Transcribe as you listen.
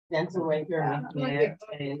Dental right here.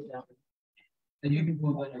 And you can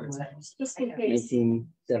move on your text.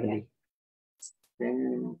 1970.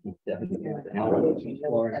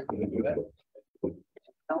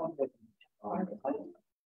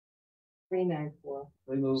 394.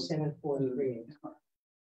 We move 743.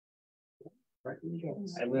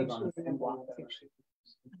 I live on the same block.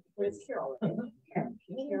 Where's Carol?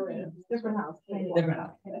 Different house. Different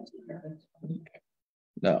house.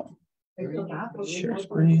 No. Share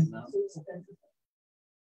screen.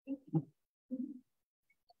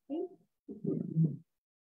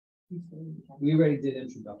 We already did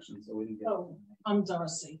introduction, so we didn't get. Oh, I'm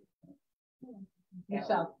Darcy.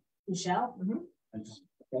 Michelle. Michelle? Thanks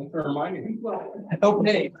for reminding me.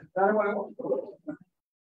 Okay.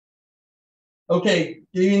 Okay.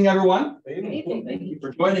 Good evening, everyone. Good evening. Thank you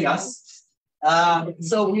for joining us.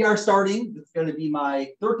 So we are starting. It's going to be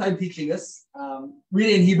my third time teaching this.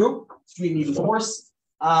 Reading in Hebrew. It's Reading in Hebrew course.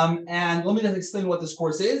 And let me just explain what this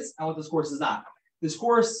course is and what this course is not. This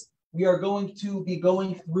course, we are going to be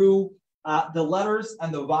going through the letters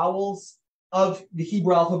and the vowels of the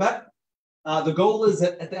Hebrew alphabet. The goal is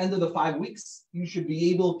that at the end of the 5 weeks, you should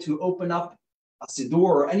be able to open up a Siddur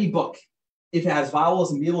or any book if it has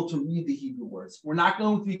vowels and be able to read the Hebrew words. We're not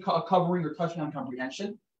going to be covering or touching on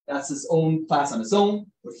comprehension. That's its own class on its own,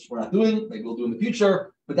 which we're not doing. Maybe we'll do in the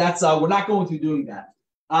future, but that's we're not going to be doing that.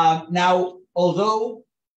 Now, although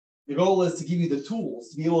the goal is to give you the tools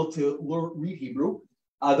to be able to read Hebrew,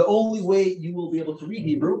 the only way you will be able to read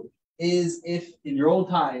Hebrew is if in your own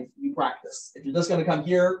time you practice. If you're just going to come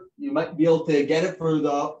here, you might be able to get it for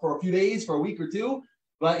a few days, for a week or two.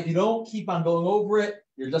 But if you don't keep on going over it,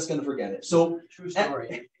 you're just going to forget it. So True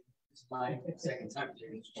story. It's my second time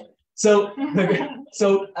doing this. So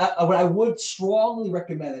what I would strongly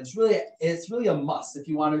recommend, it's really a must if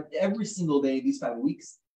you want to every single day these 5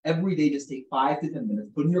 weeks, every day just take 5 to 10 minutes,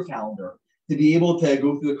 put in your calendar to be able to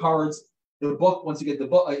go through the cards, the book. Once you get the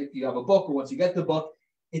book, if you have a book, or once you get the book,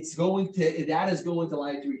 that is going to allow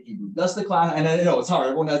you to read Hebrew. That's the class, and I know it's hard.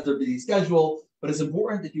 Everyone has their busy schedule, but it's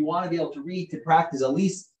important if you want to be able to read, to practice at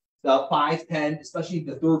least 5, 10, especially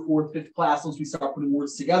the 3rd, 4th, 5th class. Once we start putting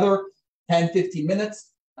words together, 10, 15 minutes.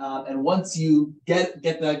 And once you get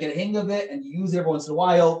a hang of it and you use it every once in a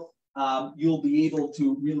while, you'll be able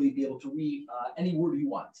to really be able to read any word you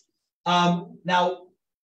want. Now,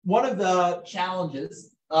 one of the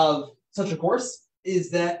challenges of such a course is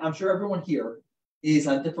that I'm sure everyone here is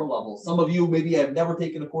on different levels. Some of you maybe have never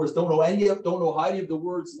taken a course, don't know how any of the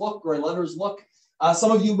words look or letters look.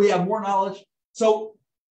 Some of you may have more knowledge. So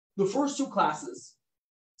the first 2 classes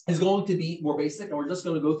is going to be more basic, and we're just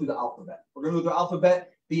going to go through the alphabet. We're going to go through the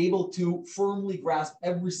alphabet, be able to firmly grasp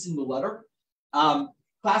every single letter.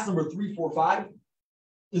 Class number 3, 4, 5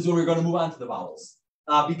 is when we're going to move on to the vowels.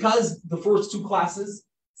 Because the first 2 classes,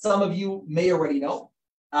 some of you may already know.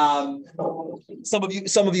 Some of you.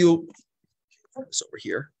 It's over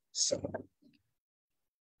here. So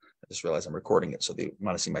I just realized I'm recording it, so they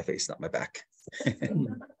want to see my face, not my back.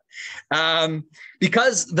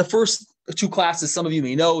 Because the first 2 classes, some of you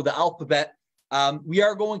may know the alphabet. We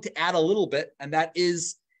are going to add a little bit, and that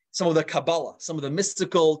is some of the Kabbalah, some of the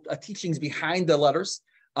mystical teachings behind the letters,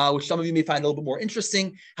 which some of you may find a little bit more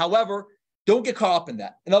interesting. However, don't get caught up in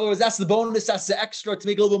that. In other words, that's the bonus, that's the extra to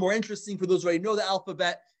make it a little bit more interesting for those who already know the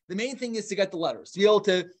alphabet. The main thing is to get the letters, to be able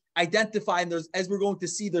to identify, and as we're going to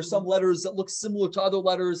see, there's some letters that look similar to other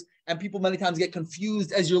letters, and people many times get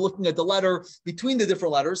confused as you're looking at the letter between the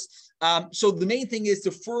different letters. So the main thing is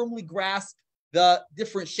to firmly grasp the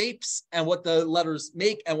different shapes and what the letters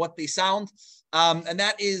make and what they sound. And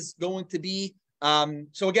that is going to be,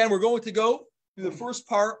 so again, we're going to go through the first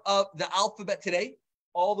part of the alphabet today,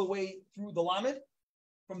 all the way through the Lamed,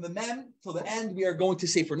 from the Mem till the end. We are going to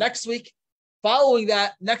say for next week. Following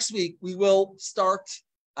that, next week, we will start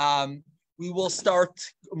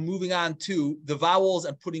moving on to the vowels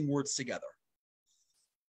and putting words together.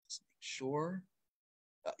 Just make sure.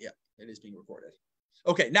 Yeah, it is being recorded.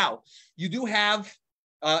 Okay, now you do have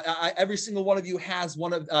every single one of you has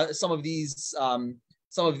one of some of these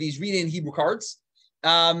reading in Hebrew cards.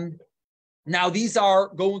 Now these are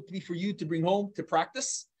going to be for you to bring home to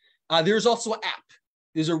practice. There's also an app.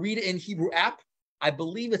 There's a Read It in Hebrew app. I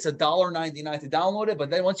believe it's $1.99 to download it, but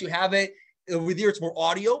then once you have it, over there, it's more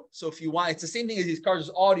audio. So if you want, it's the same thing as these cards,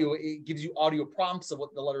 is audio. It gives you audio prompts of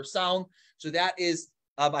what the letters sound. So that is,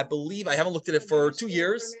 I believe, I haven't looked at it for 2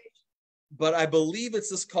 years, but I believe it's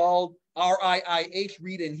just called RIIH,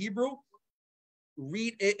 Read in Hebrew.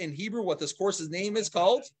 Read It in Hebrew, what this course's name is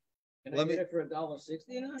called. Can I get it for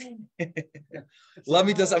 $1.69? Let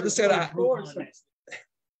me just, I'm just going to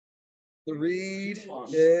read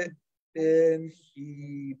it in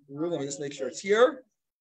Hebrew. Let me just make sure it's here.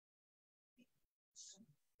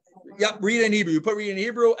 Yep, read in Hebrew. You put read in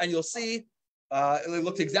Hebrew and you'll see it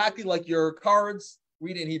looks exactly like your cards.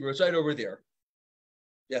 Read in Hebrew. It's right over there.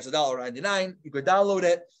 Yes, $1.99. You could download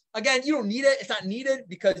it. Again, you don't need it. It's not needed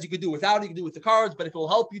because you could do it without it. You can do it with the cards, but if it will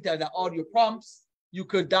help you to have that audio prompts, you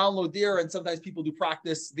could download there. And sometimes people do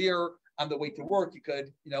practice there on the way to work. You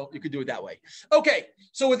could do it that way. Okay.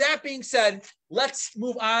 So with that being said, let's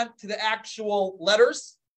move on to the actual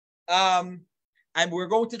letters. And we're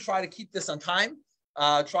going to try to keep this on time.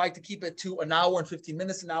 Try to keep it to an hour and 15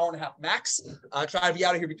 minutes, an hour and a half max. Try to be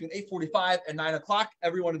out of here between 8:45 and 9 o'clock,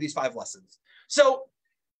 every one of these 5 lessons. So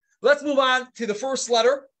let's move on to the first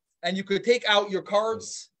letter. And you could take out your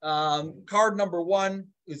cards. Card number 1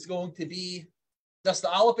 is going to be just the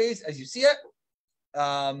Aleph base as you see it.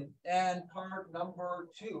 And card number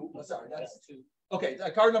 2, that's 2. Okay,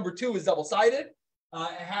 card number 2 is double-sided.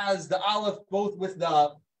 It has the Aleph both with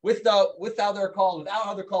how they're called, without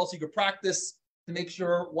how they're called, so you could practice to make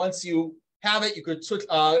sure once you have it, you could switch,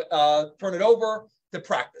 turn it over to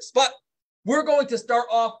practice. But we're going to start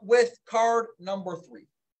off with card number 3.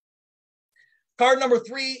 Card number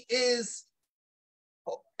 3 is,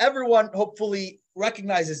 everyone hopefully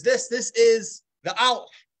recognizes this. This is the Aleph.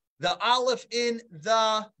 The Aleph in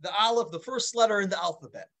the Aleph, the first letter in the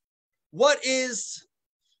alphabet. What is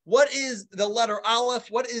the letter Aleph?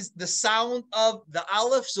 What is the sound of the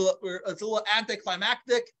Aleph? So it's a little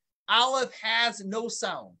anticlimactic. Aleph has no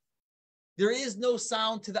sound. There is no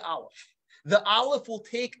sound to the Aleph. The Aleph will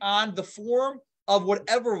take on the form of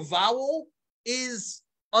whatever vowel is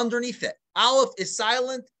underneath it. Aleph is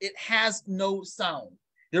silent. It has no sound.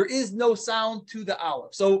 There is no sound to the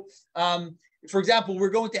Aleph. So, for example, we're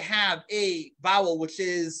going to have a vowel which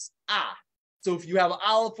is ah. So if you have an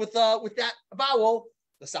Aleph with that vowel,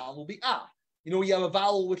 the sound will be ah. You know, you have a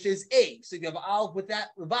vowel which is a. So if you have an Aleph with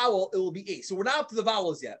that vowel, it will be a. So we're not up to the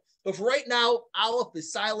vowels yet. But for right now, Aleph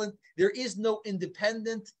is silent. There is no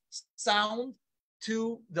independent sound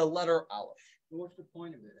to the letter Aleph. What's the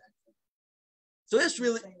point of it? So this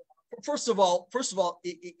really, first of all,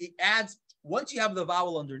 it adds, once you have the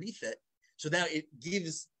vowel underneath it, so now it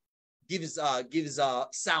gives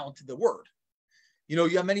sound to the word. You know,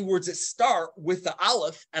 you have many words that start with the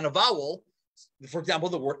Aleph and a vowel. For example,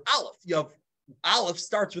 the word Aleph. You have Aleph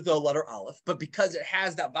starts with the letter Aleph, but because it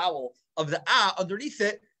has that vowel of the ah underneath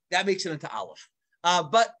it, that makes it into Aleph.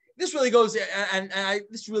 But this really goes,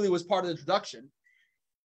 this really was part of the introduction.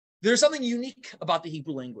 There's something unique about the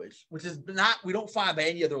Hebrew language, which is we don't find by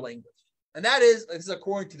any other language. And that is, this is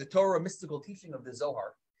according to the Torah mystical teaching of the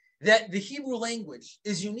Zohar, that the Hebrew language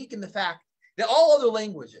is unique in the fact that all other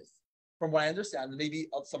languages, from what I understand, maybe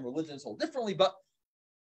some religions hold differently, but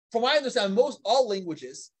from what I understand, all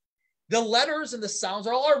languages, the letters and the sounds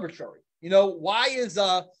are all arbitrary. You know, why is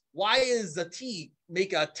the T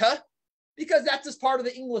make a T? Because that's just part of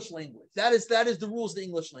the English language. That is the rules of the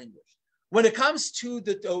English language. When it comes to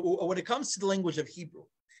the language of Hebrew,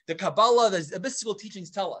 the Kabbalah, the mystical teachings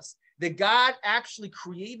tell us that God actually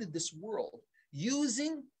created this world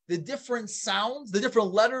using the different sounds, the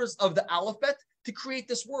different letters of the alphabet to create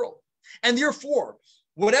this world. And therefore,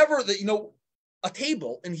 a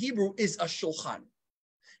table in Hebrew is a shulchan.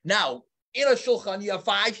 Now, in a shulchan, you have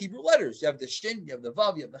 5 Hebrew letters. You have the shin, you have the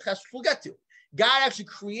vav, you have the ches, which we'll get to. God actually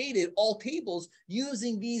created all tables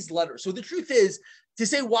using these letters. So the truth is, to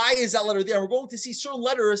say why is that letter there, we're going to see certain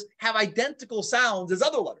letters have identical sounds as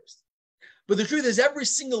other letters. But the truth is, every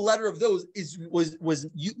single letter of those was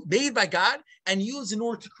made by God and used in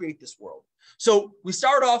order to create this world. So we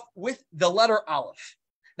start off with the letter Aleph.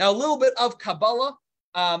 Now, a little bit of Kabbalah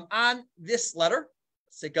on this letter.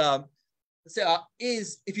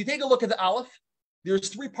 Is if you take a look at the Aleph, there's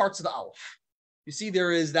 3 parts of the Aleph. You see,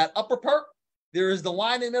 there is that upper part, there is the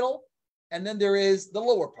line in the middle, and then there is the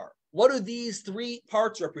lower part. What do these 3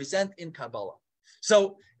 parts represent in Kabbalah?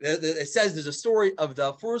 So it says there's a story of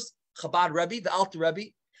the first Chabad Rebbe, the Alter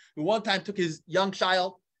Rebbe, who one time took his young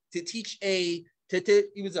child to teach he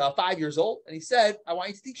was 5 years old, and he said, I want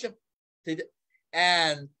you to teach him.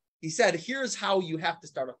 And he said, here's how you have to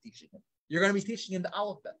start off teaching him. You're going to be teaching him the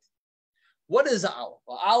alphabet. What is the Aleph?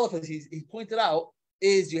 Well, Aleph, as he pointed out,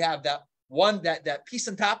 is you have that one, that piece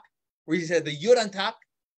on top, where he said the Yud on top,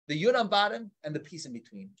 the Yud on bottom, and the piece in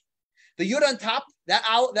between. The Yud on top,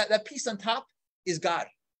 that piece on top is God.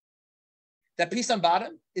 That piece on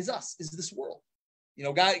bottom is us, is this world. You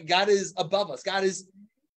know, God is above us.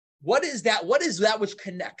 What is that? What is that which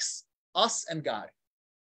connects us and God?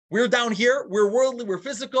 We're down here, we're worldly, we're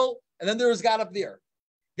physical, and then there's God up there.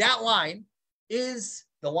 That line is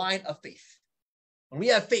the line of faith. When we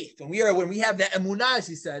have faith, when we have that emunah, as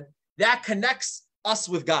he said, that connects us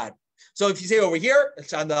with God. So if you say over here,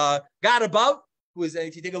 it's on the God above, who is,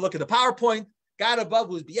 if you take a look at the PowerPoint, God above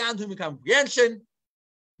who is beyond human comprehension.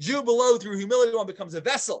 Jew below, through humility, one becomes a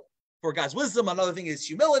vessel for God's wisdom. Another thing is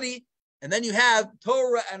humility. And then you have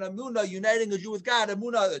Torah and Amunah uniting a Jew with God.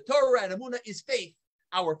 Amunah, the Torah, and Amunah is faith.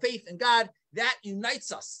 Our faith in God, that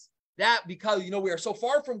unites us. That, because, we are so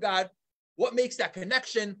far from God, what makes that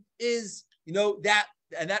connection is, that,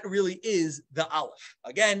 and that really is the Aleph.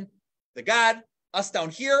 Again, the God, us down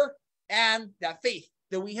here, and that faith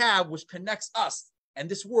that we have, which connects us and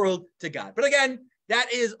this world to God. But again,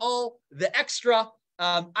 that is all the extra.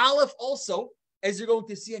 Aleph also, as you're going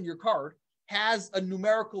to see on your card, has a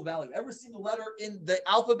numerical value. Every single letter in the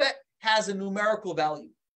alphabet has a numerical value.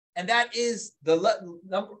 And that is the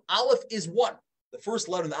number. Aleph is 1. The first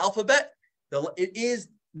letter in the alphabet, it is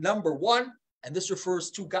number 1, and this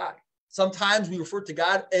refers to God. Sometimes we refer to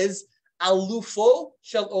God as Alufo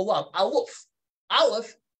Shel Olam,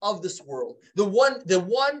 Aleph of this world, the one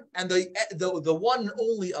and the one and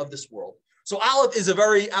only of this world. So Aleph is a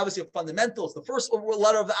very, obviously, fundamental. It's the first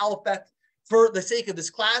letter of the alphabet. For the sake of this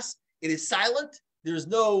class, it is silent. There's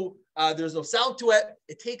no sound to it.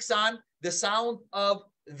 It takes on the sound of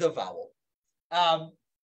the vowel.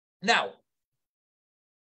 Now,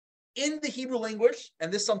 in the Hebrew language,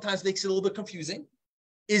 and this sometimes makes it a little bit confusing,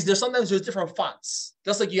 is sometimes there's different fonts.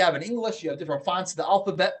 Just like you have in English, you have different fonts in the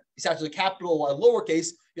alphabet. It's actually capital and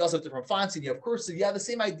lowercase. You also have different fonts, and you have cursive. You have the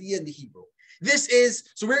same idea in the Hebrew.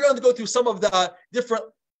 So we're going to go through some of the different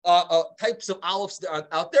types of alephs that are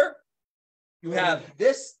out there. You have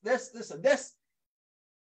this, and this.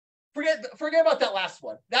 Forget about that last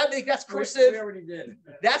one. That's cursive. We already did.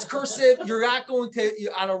 That's cursive. You're not going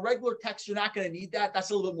to, on a regular text, you're not going to need that.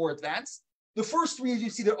 That's a little bit more advanced. The first three, as you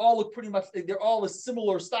see, they all look pretty much, they're all a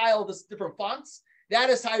similar style, just different fonts. That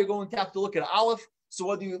is how you're going to have to look at Aleph. So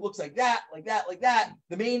whether it looks like that,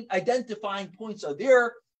 the main identifying points are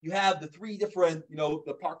there. You have the three different,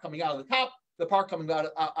 the part coming out of the top, the part coming out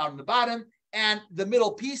on the bottom, and the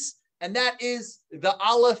middle piece. And that is the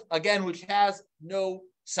Aleph, again, which has no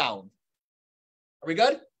sound. Are we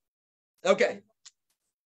good? Okay.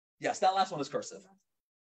 Yes, that last one is cursive.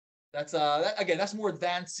 That's again, that's more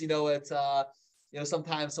advanced. It's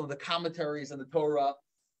sometimes some of the commentaries on the Torah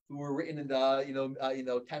who were written in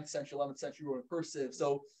the 10th century, 11th century were in cursive.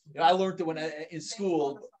 So I learned it when in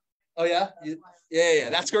school. Oh yeah, yeah.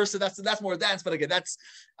 That's cursive. That's more advanced. But again, that's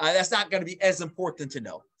not going to be as important to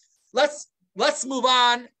know. Let's move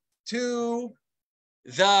on to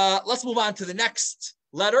the next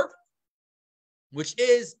letter, which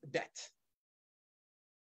is Bet.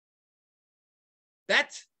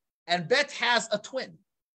 Bet. And Bet has a twin.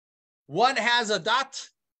 One has a dot.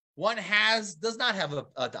 One does not have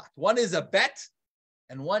a dot. One is a Bet,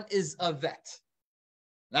 and one is a Vet.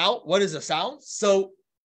 Now, what is a sound? So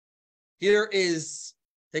here is,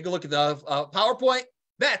 take a look at the PowerPoint.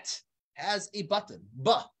 Bet has a button.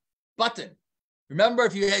 Button. Remember,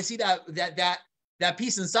 if you see that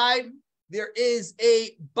piece inside, there is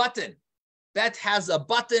a button. Bet has a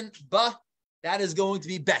button. That is going to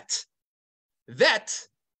be Bet. Vet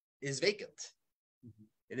is vacant.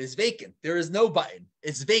 It is vacant. There is no button.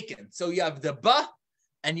 It's vacant. So you have the ba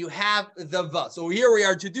and you have the va. So here we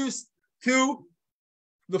are introduced to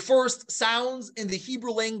the first sounds in the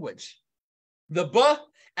Hebrew language. The ba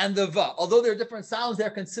and the va. Although they're different sounds,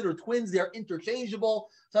 they're considered twins. They're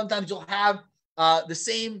interchangeable. Sometimes you'll have the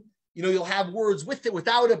same, you'll have words with it,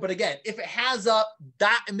 without it. But again, if it has a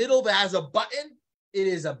dot in the middle that has a button, it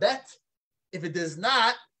is a bet. If it does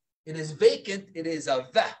not, it is vacant. It is a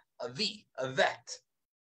vet.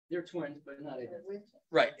 They're twins, but not identical.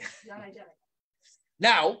 Right.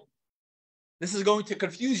 Now, this is going to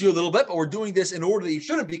confuse you a little bit, but we're doing this in order that you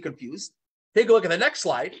shouldn't be confused. Take a look at the next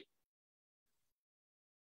slide.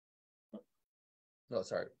 No,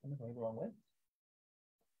 sorry. Am I going the wrong way?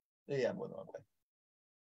 Yeah, I'm going the wrong way.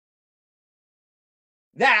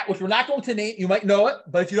 That, which we're not going to name, you might know it,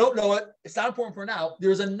 but if you don't know it, it's not important for now.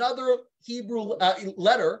 There's another Hebrew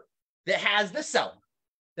letter that has this sound.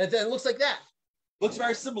 That looks like that. Looks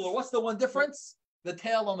very similar. What's the one difference? The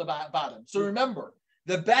tail on the bottom. So remember,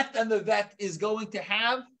 the Bet and the Vet is going to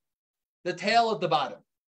have the tail at the bottom.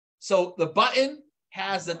 So the button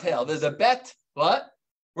has the tail. There's a Bet, but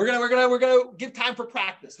we're gonna give time for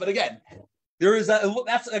practice. But again,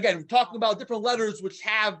 that's again talking about different letters which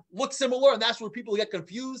look similar, and that's where people get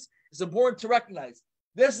confused. It's important to recognize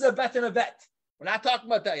this is a Bet and a Vet. We're not talking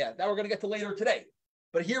about that yet. That we're gonna get to later today.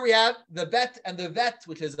 But here we have the Bet and the Vet,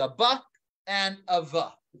 which is a ba and a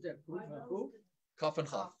va. Is that who? Kaf and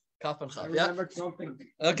chaf. Kaf and chaf. I remember something.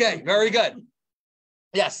 Okay, very good.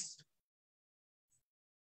 Yes.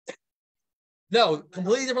 No,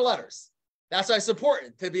 completely different letters. That's why it's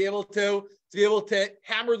important to be able to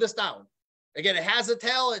hammer this down. Again, it has a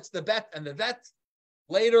tail. It's the bet and the vet.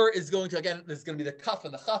 Later is going to, again, this is going to be the kaf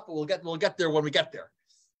and the chaf, but we'll get there when we get there.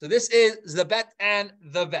 So this is the bet and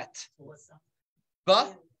the vet.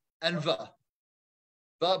 Ba and va.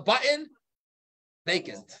 Button,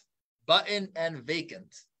 vacant. Button and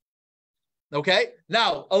vacant. Okay.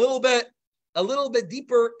 Now a little bit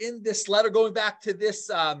deeper in this letter, going back to this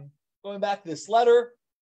letter.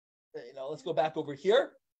 Let's go back over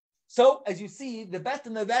here. So as you see, the bet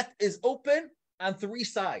and the vet is open on three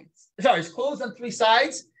sides. Sorry, it's closed on three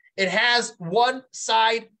sides. It has one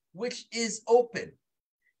side which is open.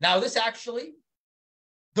 Now this actually,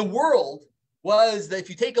 the world was that if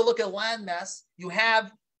you take a look at landmass, you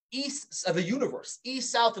have east of the universe,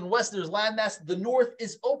 east, south, and west, there's landmass. The north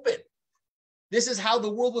is open. This is how the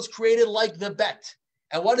world was created, like the bet.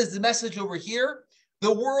 And what is the message over here?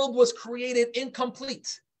 The world was created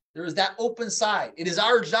incomplete. There is that open side. It is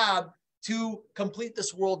our job to complete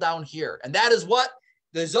this world down here. And that is what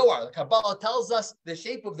the Zohar, the Kabbalah tells us. The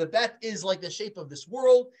shape of the bet is like the shape of this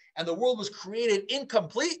world. And the world was created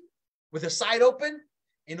incomplete with a side open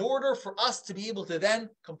in order for us to be able to then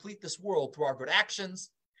complete this world through our good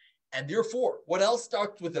actions. And therefore, what else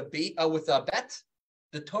starts with a bet?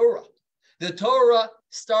 The Torah. The Torah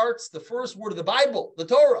starts, the first word of the Bible, the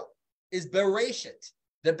Torah, is Bereshit,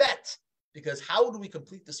 the bet. Because how do we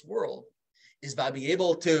complete this world? Is by being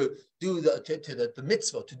able to do the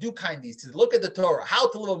mitzvah, to do kind deeds, to look at the Torah, how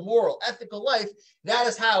to live a moral, ethical life. That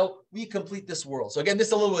is how we complete this world. So again, this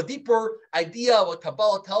is a little bit deeper idea of what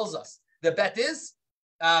Kabbalah tells us the bet is.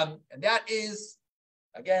 And that is,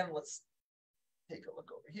 again, let's take a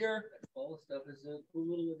look over here. All the stuff is a cool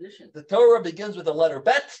little addition. The Torah begins with the letter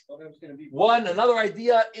bet. Another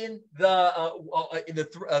idea in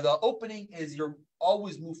the opening is you're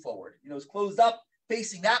always move forward. It's closed up,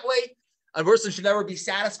 facing that way. A person should never be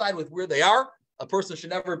satisfied with where they are. A person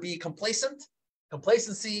should never be complacent.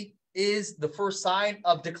 Complacency is the first sign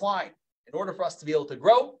of decline. In order for us to be able to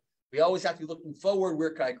grow, we always have to be looking forward.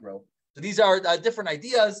 Where can I grow? So these are different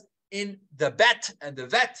ideas in the bet and the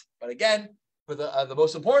vet. But again, for the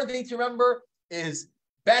most important thing to remember is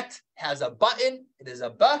bet has a button. It is a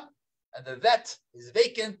ba, and the vet is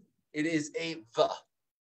vacant. It is a va.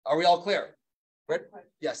 Are we all clear? Right?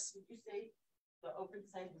 Yes. Did you say the open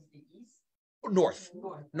side was the east? North.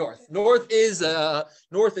 North is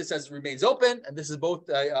north. It says remains open, and this is both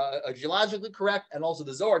geologically correct, and also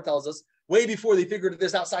the Zohar tells us way before they figured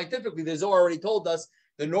this out scientifically. The Zohar already told us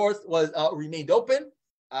the north was remained open,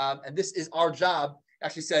 and this is our job.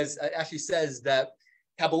 Actually says that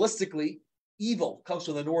Kabbalistically, evil comes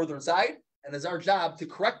from the northern side, and it's our job to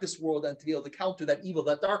correct this world and to be able to counter that evil,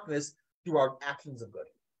 that darkness, through our actions of good.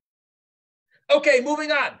 Okay,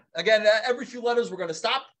 moving on. Again, every few letters we're going to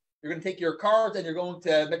stop. You're going to take your cards and you're going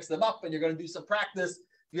to mix them up, and you're going to do some practice to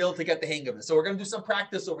be able to get the hang of it. So we're going to do some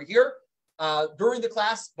practice over here during the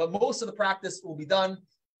class, but most of the practice will be done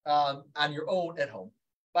on your own at home.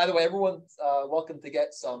 By the way, everyone's welcome to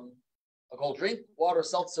get a cold drink, water,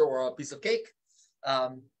 seltzer, or a piece of cake.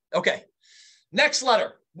 Okay, next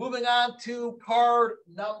letter. Moving on to card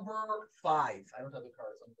number 5. I don't have the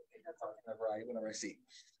cards. I'm going to take that card whenever I see.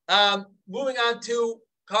 Moving on to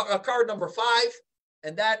card number 5,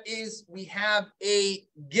 and that is we have a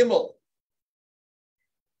gimel.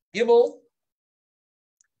 Gimel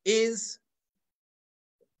is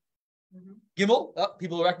gimel. Oh,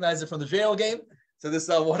 people recognize it from the jail game. So this is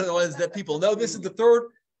one of the ones that people know. This is the third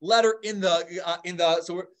letter in the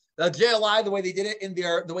JLI, the way they did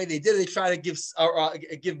it, they try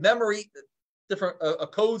to give memory different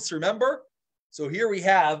codes to remember. So here we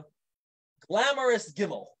have glamorous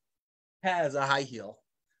Gimel has a high heel.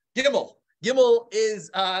 Gimel is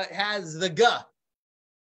has the ga.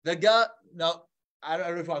 The ga. No, I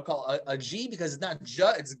don't know if I want to call it a G because it's not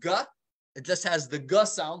ja, it's ga. It just has the ga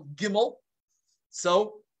sound. Gimel.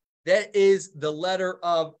 So that is the letter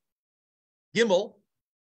of Gimel.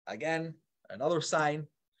 Again, another sign.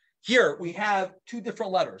 Here we have 2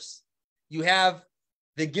 different letters. You have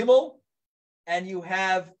the Gimel, and you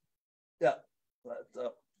have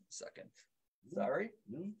second. Sorry.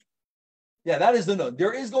 Yeah, that is the note.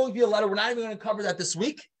 There is going to be a letter. We're not even going to cover that this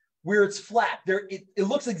week, where it's flat. It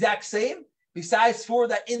looks exact same, besides for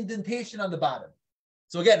that indentation on the bottom.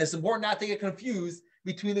 So again, it's important not to get confused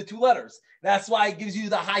between the 2 letters. That's why it gives you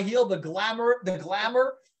the high heel, the glamour,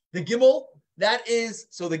 the Gimel. That is,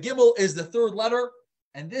 so the Gimel is the 3rd letter,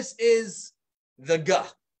 and this is the Ga.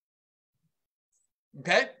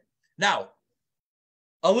 Okay? Now,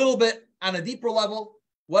 a little bit on a deeper level,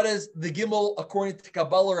 what does the Gimel, according to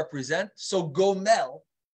Kabbalah, represent? So Gomel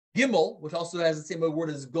Gimel, which also has the same word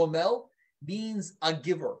as gomel, means a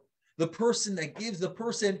giver. The person that gives, the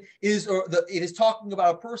person is, it is talking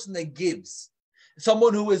about a person that gives.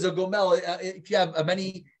 Someone who is a gomel. If you have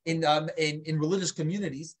many in religious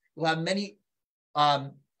communities, you'll have many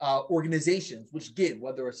organizations which give,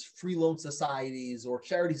 whether it's free loan societies or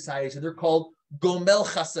charity societies, and they're called gomel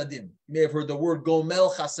chasadim. You may have heard the word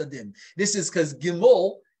gomel chasadim. This is because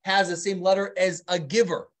gimel has the same letter as a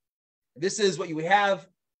giver. This is what you have.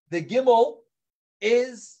 The gimel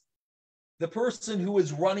is the person who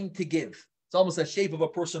is running to give. It's almost a shape of a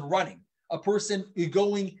person running, a person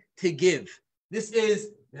going to give. This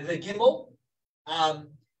is the gimel.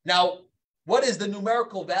 Now, what is the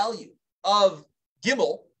numerical value of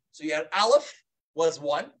gimel? So you had aleph was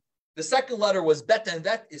 1. The second letter was bet, and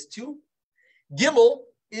that is 2. Gimel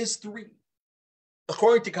is 3.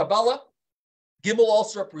 According to Kabbalah, gimel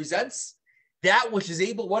also represents that which is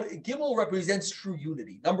able. What gimel represents true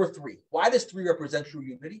unity. Number 3. Why does 3 represent true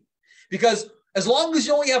unity? Because as long as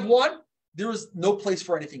you only have 1, there is no place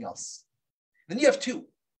for anything else. Then you have 2,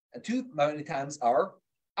 and 2 many times are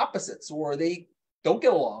opposites, or they don't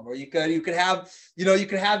get along, or you could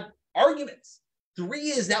have arguments. 3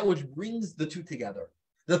 is that which brings the 2 together.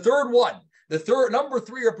 The third one, number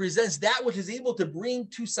 3 represents that which is able to bring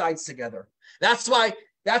 2 sides together. That's why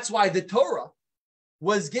the Torah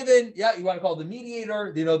was given, you want to call it the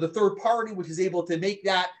mediator, the third party, which is able to make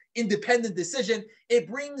that independent decision. It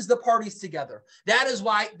brings the parties together. That is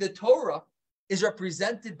why the Torah is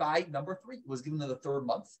represented by number 3. It was given in the 3rd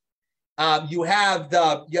month. You have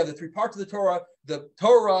the 3 parts of the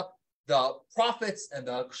Torah, the prophets, and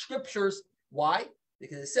the scriptures. Why?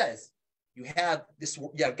 Because it says you have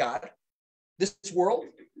God, this world.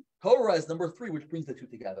 Torah is number 3, which brings the 2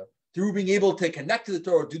 together. Through being able to connect to the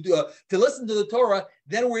Torah, to listen to the Torah,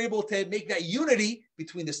 then we're able to make that unity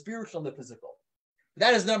between the spiritual and the physical.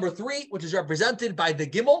 That is number 3, which is represented by the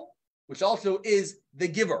gimel, which also is the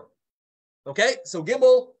giver. Okay, so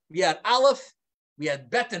gimel, we had aleph, we had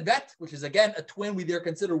bet and bet, which is again a twin. We there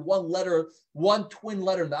consider one twin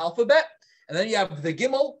letter in the alphabet. And then you have the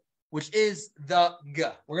gimel, which is the g.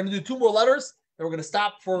 We're going to do 2 more letters, and we're going to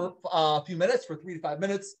stop for a few minutes, for 3 to 5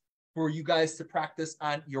 minutes, for you guys to practice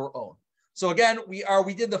on your own. So again, we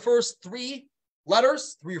did the first 3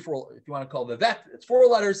 letters, 3 or 4, if you want to call the vet, it's 4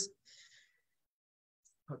 letters.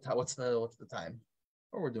 What's the time?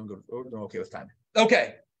 Oh, we're doing good. We're doing okay with time.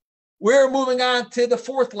 Okay, we're moving on to the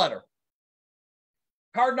 4th letter.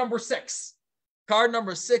 Card number 6. Card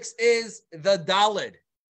number 6 is the Daled.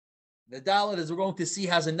 The Daled, as we're going to see,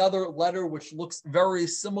 has another letter which looks very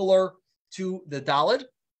similar to the Daled,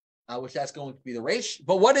 which that's going to be the Resh.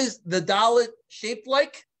 But what is the Daled shaped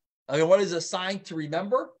like? What is a sign to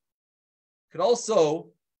remember? Could also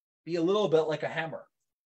be a little bit like a hammer.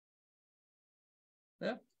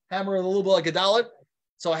 Yeah, hammer a little bit like a Daled.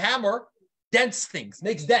 So a hammer dents things,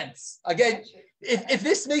 makes dents. Again, if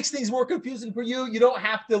this makes things more confusing for you, you don't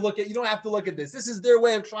have to look at this. This is their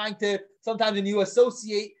way of trying to, sometimes when you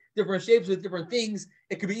associate different shapes with different things,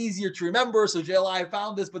 it could be easier to remember. So JLI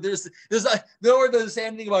found this, but there's nowhere does it say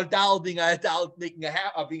anything about Daled being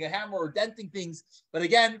being a hammer or denting things. But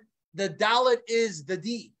again, the Daled is the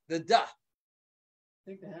D, the da. I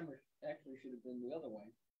think the hammer actually should have been the other way.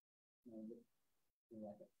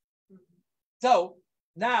 So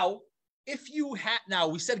now,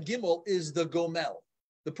 we said Gimel is the Gomel,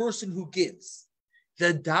 the person who gives.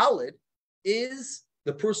 The Daled is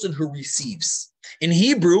the person who receives. In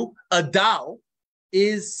Hebrew, a dal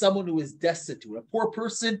is someone who is destitute. A poor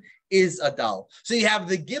person is a dal. So you have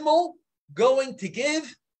the Gimel going to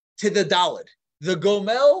give to the Daled, the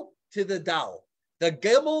Gomel to the dal. The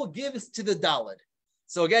Gimel gives to the Daled.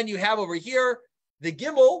 So again, you have over here, the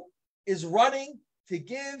Gimel is running to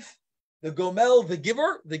give. The Gomel, the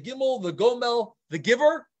giver, the Gimel, the Gomel, the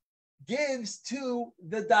giver, gives to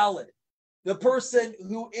the Daled, the person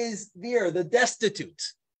who is there, the destitute.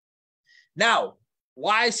 Now,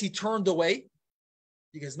 why is he turned away?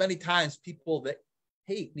 Because many times people that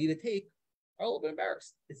need to take are a little bit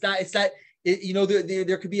embarrassed.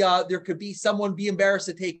 There could be someone be embarrassed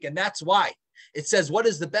to take, and that's why it says, what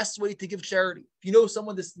is the best way to give charity? If you know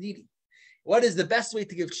someone that's needy, what is the best way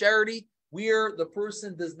to give charity? Where the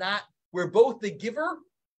person where both the giver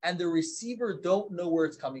and the receiver don't know where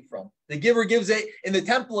it's coming from. The giver gives it. In the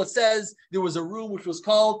temple, it says there was a room which was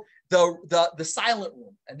called the silent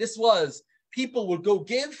room. And this was, people would go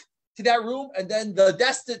give to that room, and then the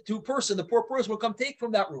destitute person, the poor person, would come take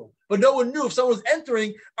from that room. But no one knew if someone was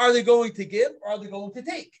entering, are they going to give or are they going to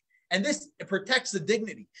take? And this protects the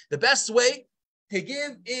dignity. The best way to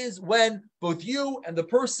give is when both you and the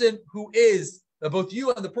person who is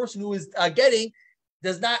getting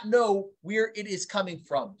does not know where it is coming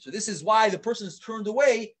from. So this is why the person is turned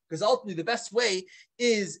away, because ultimately the best way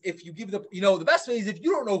is if you give the best way is if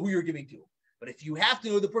you don't know who you're giving to. But if you have to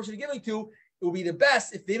know the person you're giving to, it will be the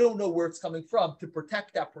best if they don't know where it's coming from to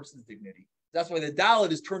protect that person's dignity. That's why the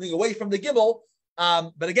Dalet is turning away from the Gimel.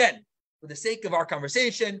 But again, for the sake of our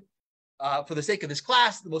conversation, for the sake of this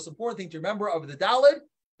class, the most important thing to remember of the Dalet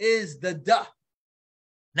is the Da.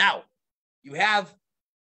 Now, you have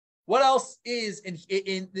what else is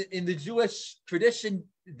in the Jewish tradition,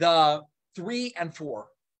 the 3 and 4.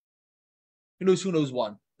 Who knows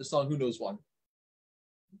one? The song Who Knows One?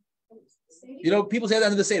 People say that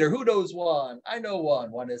under the Seder. Who knows one? I know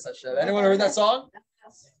one. One is Hashem. Anyone heard that song?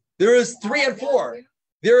 There is 3 and 4.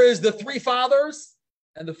 There is the 3 fathers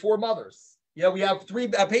and the 4 mothers. Yeah, we have 3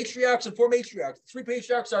 patriarchs and 4 matriarchs. The 3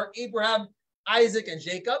 patriarchs are Abraham, Isaac, and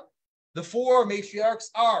Jacob. The 4 matriarchs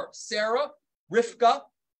are Sarah, Rebecca,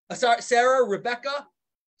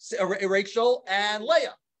 Rachel, and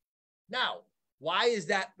Leah. Now, why is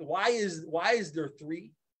that? Why is there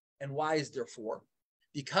 3 and why is there 4?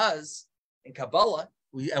 Because in Kabbalah,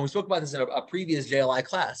 we spoke about this in a previous JLI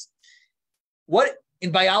class. What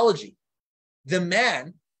in biology, the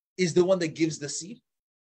man is the one that gives the seed.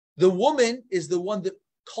 The woman is the one that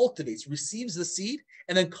cultivates, receives the seed,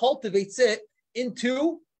 and then cultivates it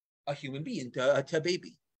into a human being, into a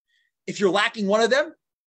baby. If you're lacking one of them,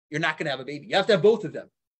 you're not going to have a baby. You have to have both of them.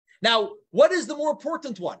 Now, what is the more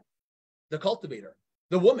important one? The cultivator,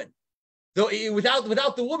 the woman. So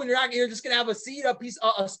without the woman, you're just going to have a seed,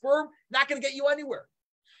 a sperm, not going to get you anywhere.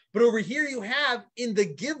 But over here, you have in the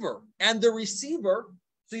giver and the receiver.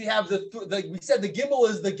 So you have we said the Gimel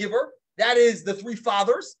is the giver. That is the 3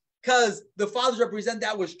 fathers, because the fathers represent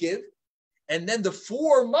that which give. And then the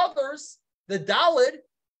 4 mothers, the Dalet,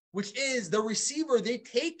 which is the receiver, they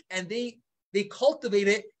take and they cultivate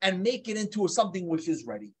it and make it into something which is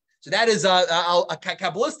ready. So that is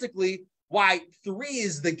Kabbalistically why 3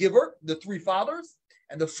 is the giver, the 3 fathers,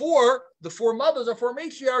 and the 4 mothers or 4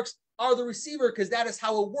 matriarchs are the receiver, because that is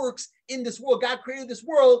how it works in this world. God created this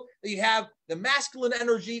world that you have the masculine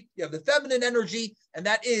energy, you have the feminine energy, and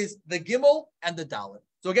that is the Gimel and the Dalet.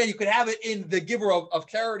 So again, you could have it in the giver of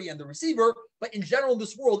clarity and the receiver, but in general in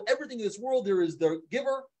this world, everything in this world, there is the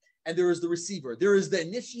giver and there is the receiver. There is the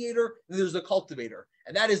initiator and there's the cultivator.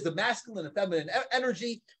 And that is the masculine and feminine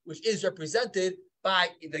energy, which is represented by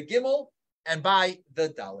the Gimel and by the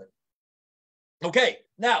Dalet. Okay,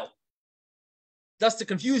 now, just to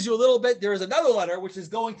confuse you a little bit, there is another letter which is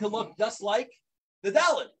going to look just like the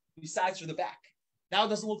Dalet, besides for the back. Now it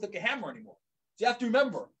doesn't look like a hammer anymore. So you have to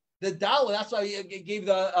remember, the Dalet, that's why it gave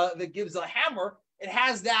that gives a hammer, it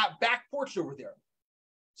has that back porch over there.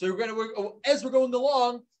 So as we're going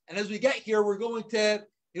along, and as we get here, we're going to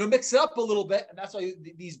mix it up a little bit, and that's why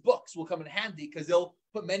these books will come in handy, because they'll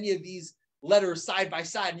put many of these letters side by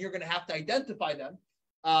side, and you're going to have to identify them.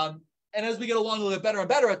 And as we get along a little bit better and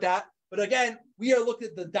better at that, but again, we are looking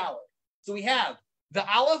at the Dalet. So we have the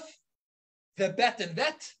Aleph, the Bet and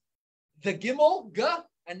Vet, the Gimel, G,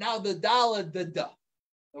 and now the Dalet, the Da.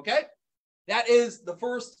 Okay? That is the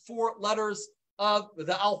first 4 letters of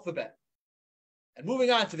the alphabet. And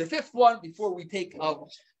moving on to the 5th one, before we take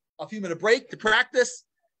a few minute break to practice,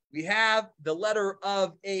 we have the letter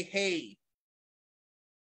of a Hey.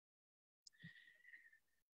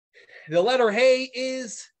 The letter Hey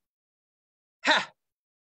is Ha.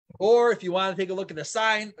 Or if you want to take a look at the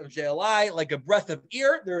sign of JLI, like a breath of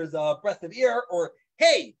ear, there is a breath of ear, or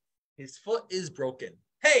hey, his foot is broken.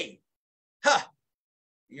 Hey, ha.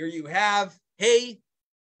 Here you have hey,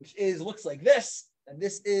 which looks like this, and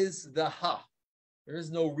this is the ha. There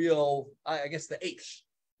is no real, I guess the H.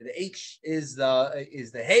 The H is the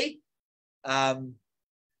hey. Now,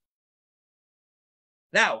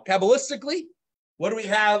 Kabbalistically, what do we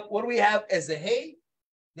have? What do we have as the hey?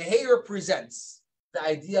 The hey represents the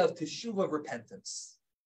idea of teshuvah, repentance.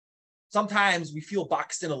 Sometimes we feel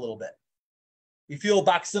boxed in a little bit.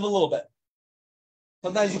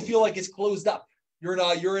 Sometimes you feel like it's closed up. You're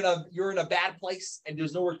in a bad place and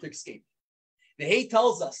there's nowhere to escape. The hey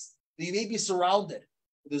tells us that you may be surrounded,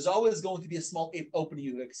 but there's always going to be a small opening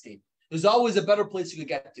you can escape. There's always a better place you could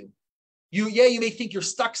get to. You may think you're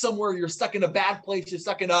stuck somewhere, you're stuck in a bad place, you're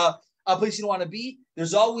stuck in a place you don't want to be.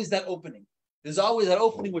 There's always that opening. There's always that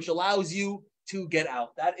opening which allows you to get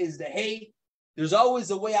out. That is the hey. There's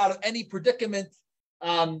always a way out of any predicament.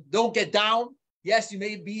 Don't get down. Yes, you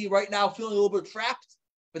may be right now feeling a little bit trapped,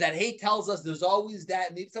 but that hey tells us there's always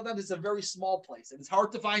that. Maybe sometimes it's a very small place and it's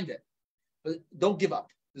hard to find it, but don't give up.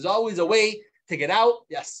 There's always a way to get out.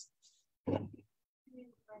 Yes.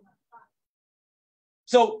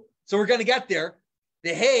 So we're going to get there.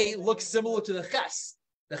 The hey looks similar to the ches.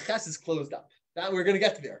 The ches is closed up. That we're going to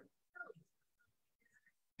get to there.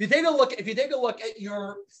 If you take a look at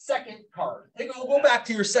your second card, go back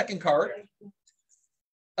to your second card.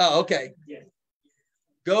 Oh, okay.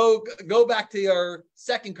 Go back to your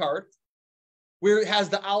second card, where it has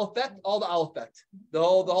the alphabet, all the alphabet, the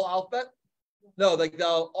whole alphabet. No, like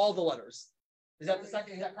all the letters. Is that the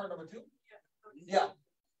second? Is that card number 2? Yeah.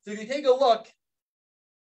 So if you take a look,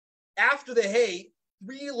 after the hey,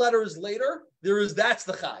 3 letters later, that's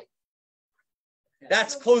the chai.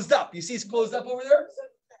 That's closed up. You see it's closed up over there?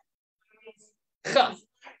 Cha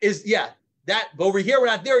is that, but over here we're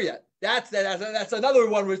not there yet. That's another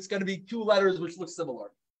one which is going to be 2 letters which look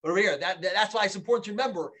similar. But over here, that's why it's important to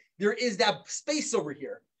remember there is that space over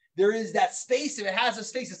here. There is that space. If it has a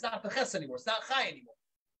space, it's not the ches anymore. It's not chai anymore.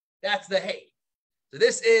 That's the hey. So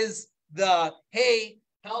this is the hey.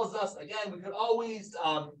 Tells us again, there's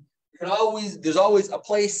always a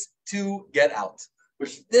place to get out,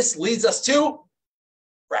 which this leads us to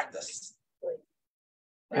practice.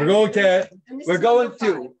 We're going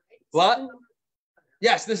to what?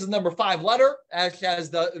 Yes, this is number 5 letter, as has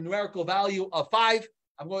the numerical value of 5.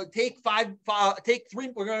 I'm going to take 3.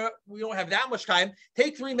 We don't have that much time.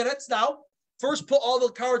 Take 3 minutes now. First, put all the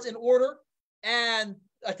cards in order and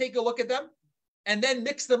take a look at them, and then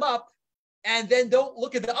mix them up. And then don't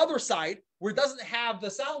look at the other side where it doesn't have the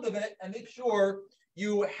sound of it, and make sure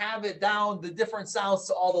you have it down, the different sounds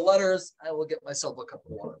to all the letters. I will get myself a cup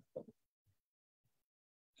of water.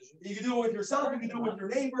 You can do it with yourself, you can do it with your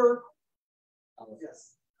neighbor.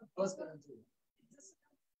 Yes.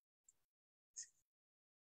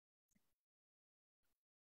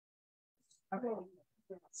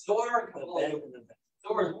 Zohar is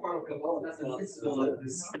part of Kabbalah. That's an institute of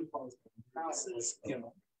this.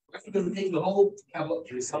 It doesn't take the whole Kabbalah.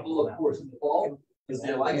 There's a couple of courses involved. Because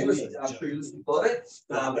they're like, I'm sure you love it.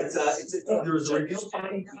 But there's a reveal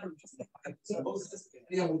time.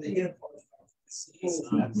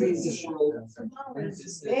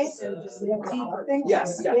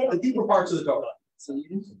 Yes, the deeper parts of the Torah. So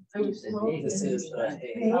this is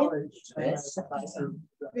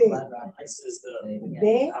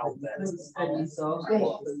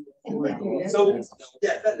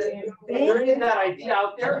there is that idea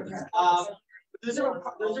out there. There's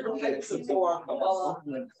different types of Zohar Kabbalah.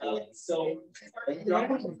 So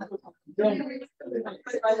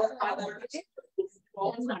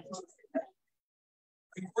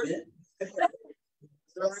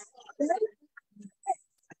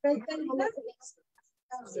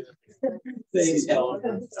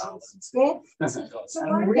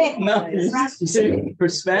No, for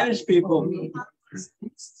Spanish people.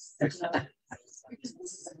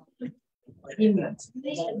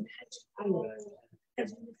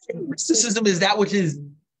 Mysticism is that which is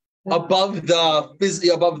above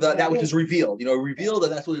that which is revealed. Revealed,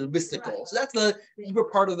 and that's what is mystical. So that's the deeper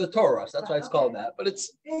part of the Torah. So that's why it's called that. But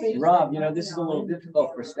it's Rob, this is a little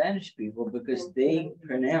difficult for Spanish people because they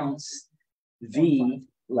pronounce V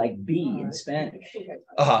like B in Spanish.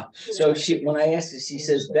 So when I ask her, she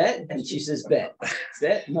says bet, and she says bet.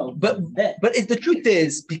 Bet? No, bet. But the truth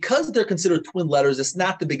is, because they're considered twin letters, it's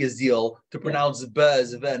not the biggest deal to pronounce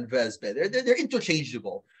bez, ven, vez, bet. They're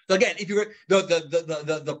interchangeable. So again, if you're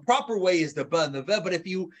the proper way is the ba and the ve, but if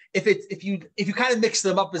you kind of mix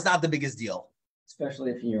them up, it's not the biggest deal.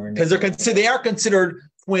 Especially if you're in, because they are considered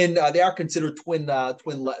twin. They are considered twin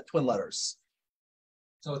letters.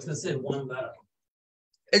 So it's considered one letter.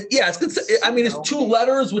 It's considered. I mean, it's 2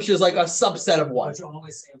 letters, which is like a subset of one. But you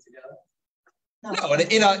always say them together.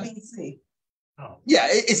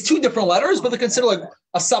 It's 2 different letters, but they're considered like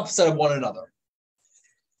a subset of one another.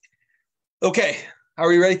 Okay, are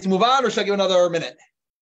we ready to move on, or should I give another minute?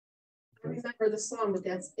 I remember the song, but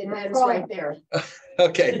that is right there.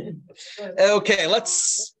 Okay,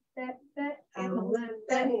 let's.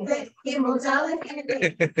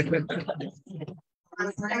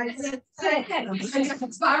 As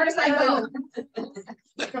far as I go.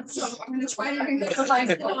 So I'm going to try to make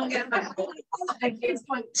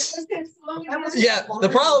Yeah, the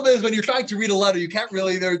problem is when you're trying to read a letter, you can't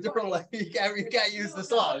really. There are different. You can't use the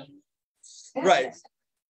song. Right.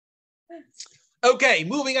 Okay,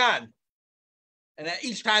 moving on. And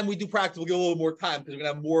each time we do practice, we'll get a little more time because we're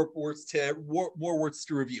gonna have more words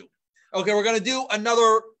to review. Okay, we're gonna do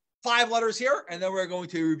another 5 letters here, and then we're going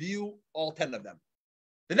to review all 10 of them.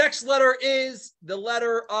 The next letter is the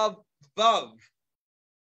letter of Vav.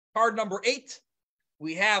 Card number 8.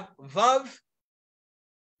 We have Vav,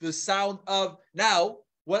 the sound of. Now,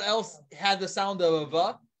 what else had the sound of a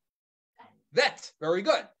Va? Vet. Very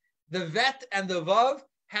good. The Vet and the Vav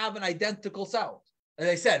have an identical sound. As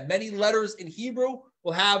I said, many letters in Hebrew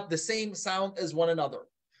will have the same sound as one another.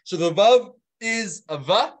 So the vav is a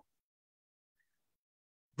va.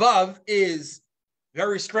 Vav is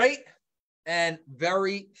very straight and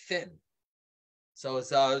very thin. So it's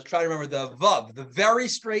try to remember the vav, the very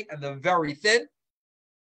straight and the very thin.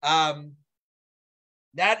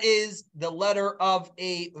 That is the letter of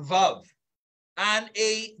a vav. On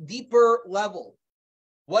a deeper level,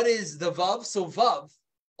 what is the vav? So vav,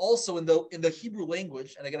 also in the Hebrew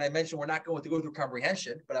language, and again I mentioned we're not going to go through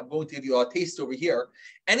comprehension, but I'm going to give you a taste over here.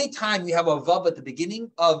 Anytime you have a vav at the beginning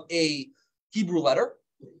of a Hebrew letter,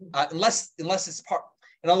 unless it's part.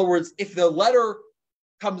 In other words, if the letter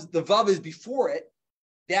comes, the vav is before it,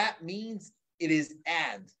 that means it is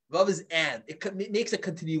and. Vav is and. It makes a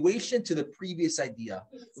continuation to the previous idea.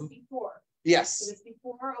 It's before. Yes. If it's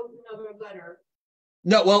before another letter.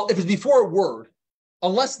 No, well, if it's before a word,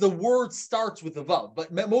 unless the word starts with a vav.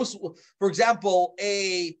 But most, for example,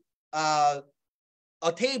 a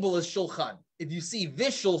table is shulchan. If you see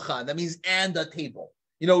this shulchan, that means and a table.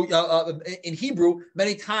 You know, in Hebrew,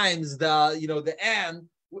 many times the and,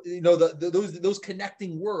 those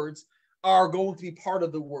connecting words are going to be part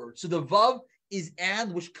of the word. So the vav is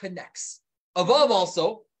and, which connects. A vav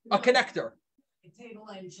also a connector. Table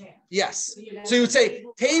and chair. Yes. So you would say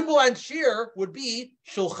table and chair would be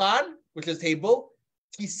shulchan, which is table.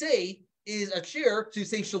 Kisei is a chair. So you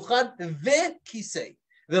say shulchan ve kisei.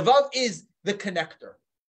 The vav is the connector.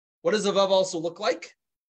 What does the vav also look like?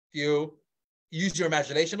 If you use your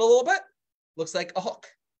imagination a little bit, looks like a hook,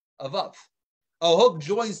 a vav. A hook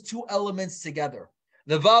joins two elements together.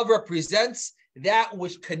 The vav represents that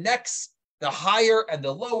which connects the higher and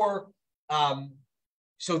the lower.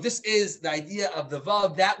 So this is the idea of the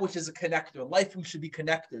vav, that which is a connector. In life, we should be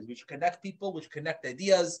connectors. We should connect people. We should connect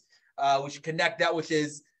ideas. We should connect that which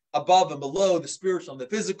is above and below, the spiritual and the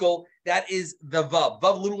physical. That is the vav.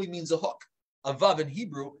 Vav literally means a hook. A vav in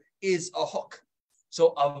Hebrew is a hook.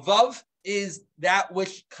 So a vav is that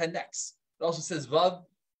which connects. It also says vav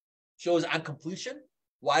shows on completion.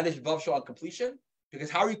 Why does vav show on completion? Because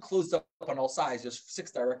how are you closed up on all sides? There's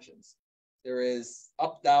 6 directions. There is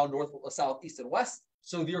up, down, north, south, east, and west.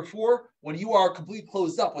 So therefore, when you are completely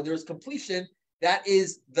closed up, when there is completion, that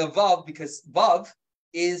is the vav, because vav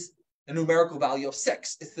is a numerical value of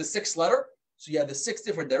 6. It's the 6th letter. So you have the 6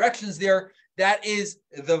 different directions there. That is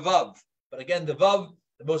the vav. But again, the vav,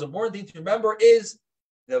 the most important thing to remember is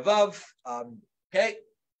the vav. Okay,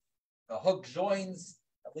 the hook joins,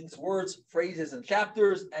 links words, phrases, and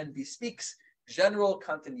chapters, and bespeaks general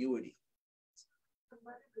continuity. The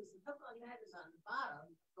hook on that is on the bottom.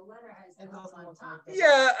 The letter has the hook on top.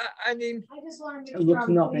 Yeah, I mean, I just want to It looks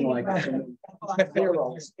nothing like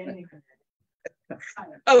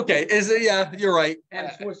okay, is it? Yeah, you're right.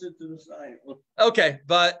 And switch it to the side. Okay,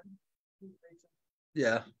 but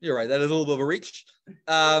yeah, you're right. That is a little bit of a reach.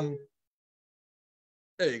 There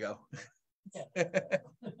you go.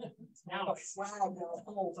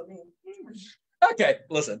 Okay,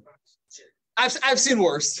 listen. I've seen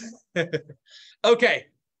worse. Okay.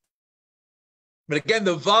 But again,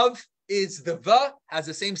 the vav is the va, has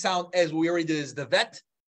the same sound as we already did as the vet.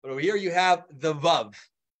 But over here you have the vav.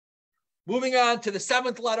 Moving on to the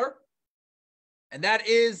 7th letter, and that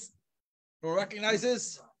is, who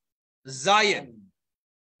recognizes? Zayin.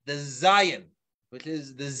 The Zayin, which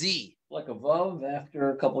is the Z. Like a vav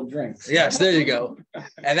after a couple of drinks. Yes, there you go.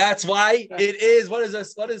 And that's why it is, what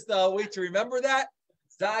is the way to remember that?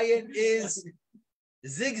 Zayin is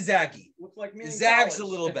zigzaggy. Looks like me. It zags a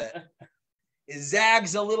little bit. It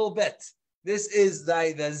zags a little bit. This is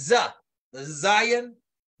the Z. The Zayin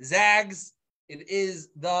zags. It is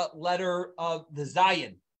the letter of the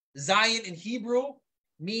Zayin. Zayin in Hebrew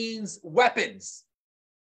means weapons.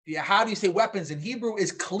 Yeah, how do you say weapons in Hebrew?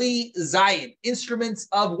 Is kli zayin, instruments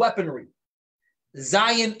of weaponry.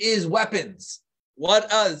 Zayin is weapons. What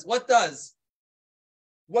does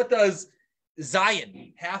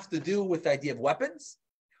zayin have to do with the idea of weapons?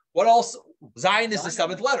 What also? Zayin is the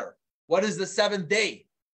 7th letter. What is the 7th day?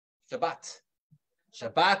 Shabbat.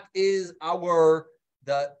 Shabbat is our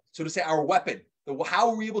weapon. How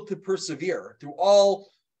are we able to persevere through all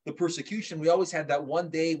the persecution? We always had that one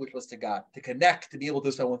day, which was to God, to connect, to be able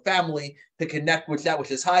to spend with family, to connect with that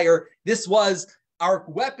which is higher. This was our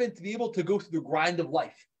weapon to be able to go through the grind of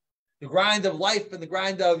life. The grind of life and the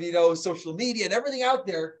grind of, social media and everything out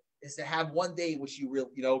there is to have one day which you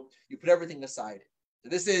put everything aside. So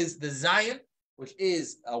this is the Zayin, which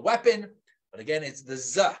is a weapon, but again, it's the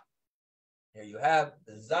Z. Here you have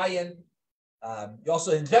the Zayin. You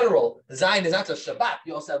also, in general, the Zayin is not just Shabbat.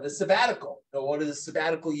 You also have the sabbatical. So what is the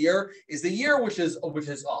sabbatical year? Is the year which is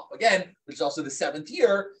off. Again, which is also the 7th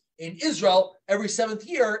year in Israel, every 7th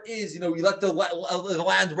year is, you let the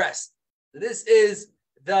land rest. This is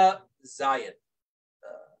the Zion.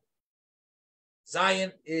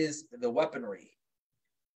 Zion is the weaponry.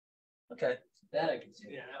 Okay. That I can see.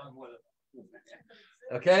 Yeah, that one was.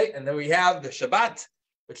 Okay, and then we have the Shabbat,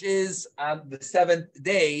 which is on the 7th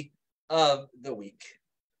day of the week.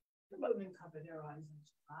 The women cover their eyes in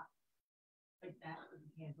Shabbat, like that with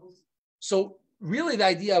the candles. So really the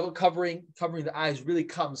idea of covering the eyes really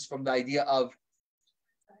comes from the idea of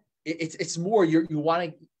it's more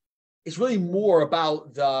it's really more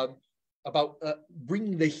about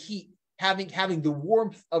bringing the heat, having the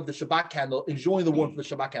warmth of the Shabbat candle, enjoying the warmth of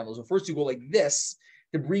the Shabbat candle. So first you go like this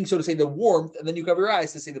to bring, so to say, the warmth, and then you cover your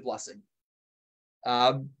eyes to say the blessing.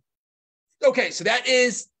 Okay, so that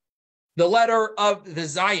is the letter of the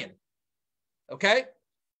Zion. Okay,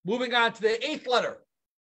 moving on to the 8th letter.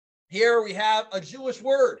 Here we have a Jewish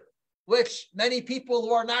word, which many people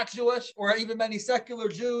who are not Jewish, or even many secular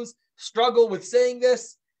Jews, struggle with saying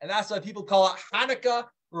this, and that's why people call it Hanukkah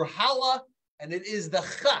or Hala, and it is the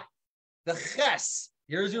Cha, the Ches.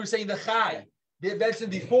 Here's you were saying the Chai. They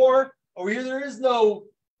mentioned before. Over here, there is no,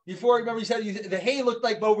 before, remember you said the hay looked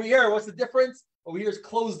like, but over here, what's the difference? Over here is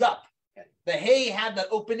closed up. The hay had that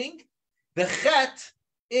opening. The Chet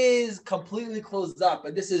is completely closed up.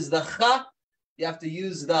 And this is the Cha. You have to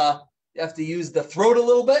use the throat a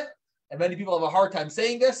little bit. And many people have a hard time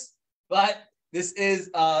saying this, but this is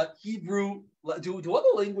Hebrew. Do other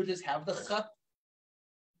languages have the Cha?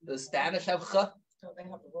 Does Spanish have Cha? So they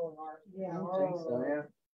have the rolling R. Yeah. So, yeah.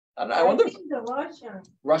 I wonder if think the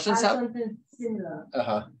Russians have something similar.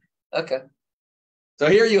 Okay. So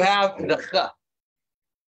here you have the Cha.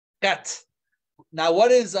 Chet. Now what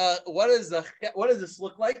does this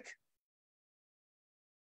look like?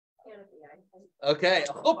 Okay,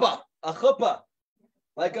 a chuppah.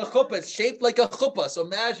 Like a chuppah. It's shaped like a chuppah. So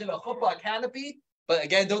imagine a chuppah, a canopy. But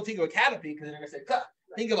again, don't think of a canopy because they're going to say Cha.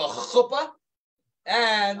 Think of a chuppah.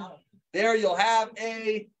 And there you'll have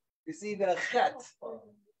you see the chet,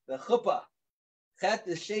 the chuppah. Chet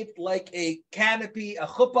is shaped like a canopy, a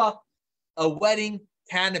chuppah, a wedding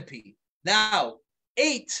canopy. Now,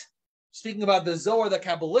 8, speaking about the Zohar, the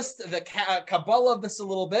Kabbalah of this a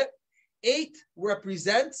little bit, 8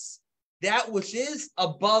 represents that which is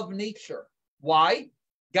above nature. Why?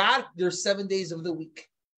 God, there's 7 days of the week.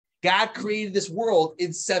 God created this world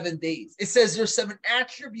in 7 days. It says there's 7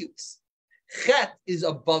 attributes. Chet is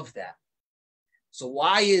above that. So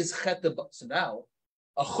why is Chet above? So now,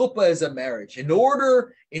 a chuppah is a marriage. In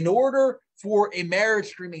order for a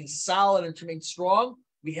marriage to remain solid and to remain strong,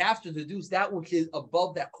 we have to deduce that which is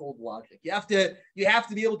above that cold logic. You have to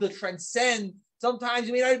be able to transcend. Sometimes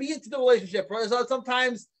you may not be into the relationship.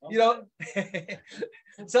 Sometimes,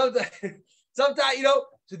 sometimes,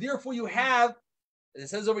 so therefore you have, it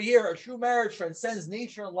says over here, a true marriage transcends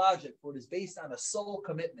nature and logic, for it is based on a soul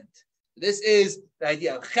commitment. This is the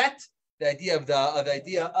idea of Chet, the idea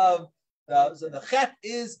of so the Chet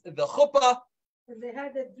is the chuppah. They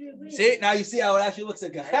had the 3 rings. See, now you see how it actually looks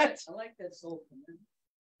like a Chet. I like that soul commitment.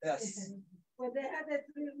 Yes. Well, they had the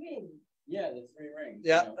 3 rings. Yeah, the 3 rings.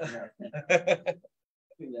 Yeah.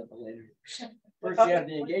 Do that for later. First you have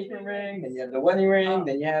the engagement ring, then you have the wedding ring,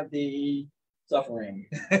 then you have the suffering.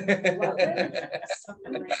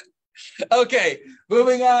 Okay,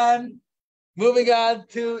 moving on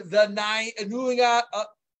to the 9, and moving on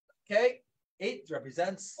up. Okay, 8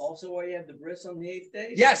 represents. Also, why you have the bris on the 8th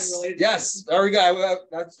day? Yes. There we go.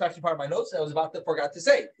 That's actually part of my notes. I was forgot to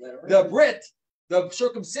say. The Brit, the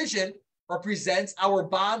circumcision, represents our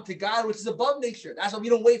bond to God, which is above nature. That's why we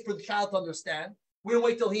don't wait for the child to understand. We don't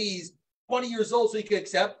wait till he's 20 years old so he can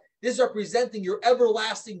accept. This is representing your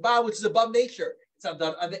everlasting bond, which is above nature. It's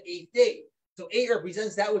done on the 8th day. So 8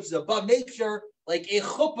 represents that which is above nature, like a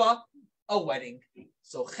chuppah, a wedding.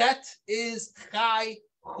 So Chet is Chai,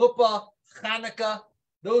 chuppah, Chanukah.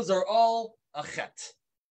 Those are all a Chet.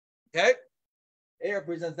 Okay? 8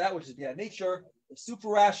 represents that which is beyond nature, the super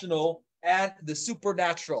rational, and the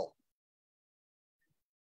supernatural.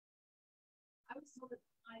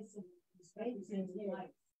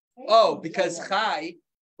 Oh, because Chai,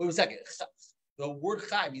 wait a second. The word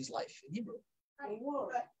Chai means life in Hebrew.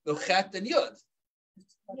 The Chet and Yud.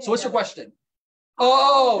 So what's your question?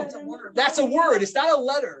 Oh, that's a word. It's not a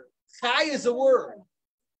letter. Chai is a word.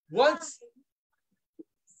 Once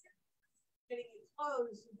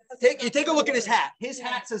take a look at his hat. His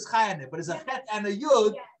hat says Chai on it, but it's a Chet and a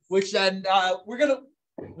Yud, which then we're gonna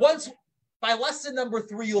by lesson number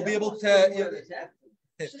 3 you'll be able to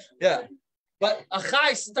yeah. But a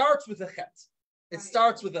Chai starts with a Chet. It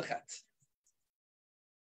starts with a Chet.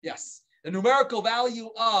 Yes. The numerical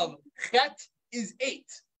value of Chet is 8.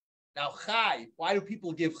 Now, chai, why do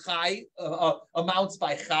people give chai amounts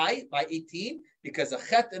by chai, by 18? Because a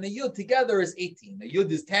chet and a yud together is 18. A yud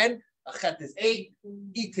is 10, a chet is 8.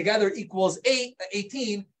 Eat together equals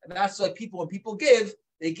 18. And that's why when people give,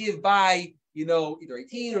 they give by, either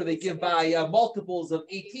 18 or they give by multiples of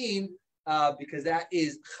 18 because that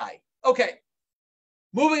is chai. Okay,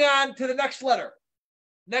 moving on to the next letter.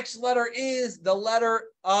 Next letter is the letter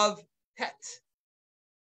of tet.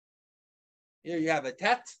 Here you have a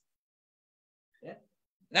tet. Yeah.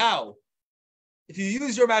 Now, if you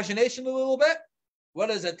use your imagination a little bit, what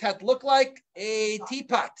does a tet look like? A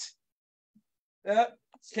teapot. Yeah.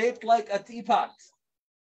 Shaped like a teapot.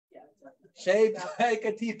 Shaped like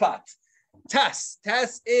a teapot. Tes.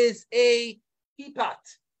 Tes is a teapot.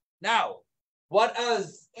 Now, what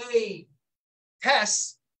is a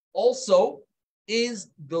tes also is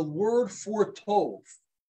the word for tov.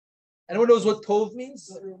 Anyone knows what tov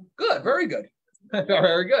means? Good, very good.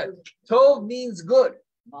 Very good. Tov means good.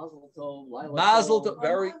 Mazel tov. Mazel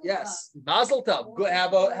tov, yes. Mazel tov. Good,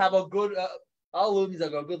 have a good Alu means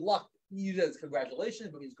like a good luck. You use it as congratulations,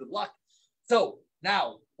 but means good luck. So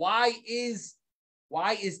now, why is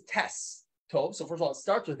tes tov? So first of all, it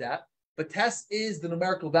starts with that. But tes is the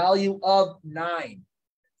numerical value of 9.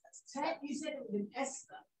 Tet, you said it with an S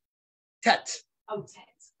though. Tet. Oh, tet.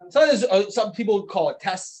 So there's, some people call it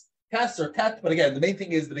tes or tet, but again, the main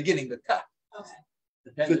thing is the beginning, the tet.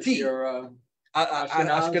 Okay. The T.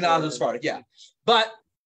 Ashkenaz or Sephardic, yeah. But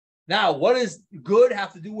now, what does good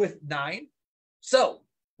have to do with 9? So,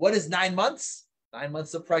 what is 9 months? 9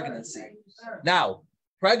 months of pregnancy. Now,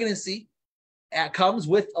 pregnancy comes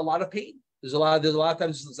with a lot of pain. There's a lot of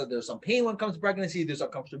times there's some pain when it comes to pregnancy. There's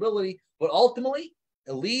uncomfortability, but ultimately,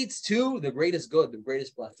 it leads to the greatest good, the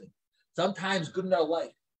greatest blessing. Sometimes good in our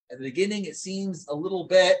life. At the beginning, it seems a little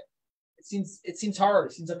bit. It seems hard.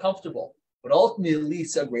 It seems uncomfortable. But ultimately, it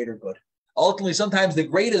leads to a greater good. Ultimately, sometimes the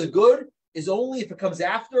greatest good is only if it comes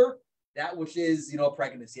after that which is,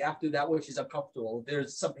 pregnancy, after that which is uncomfortable.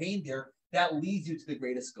 There's some pain there that leads you to the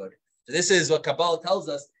greatest good. So this is what Kabbalah tells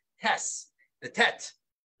us. Tes, the tet,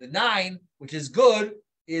 the 9, which is good,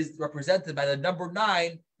 is represented by the number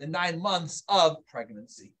 9, the 9 months of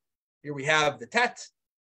pregnancy. Here we have the tet,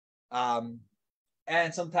 and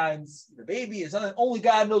sometimes the baby is only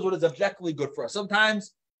God knows what is objectively good for us.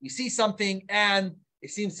 Sometimes we see something and it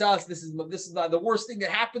seems to us this is the worst thing that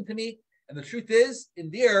happened to me, and the truth is, in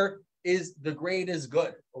there is the greatest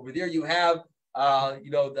good. Over there you have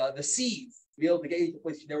the seeds to be able to get you to a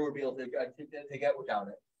place you never would be able to get without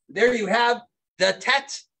it. There you have the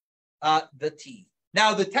tet, the T.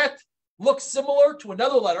 Now the tet looks similar to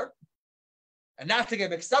another letter, and not to get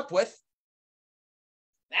mixed up with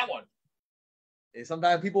that one.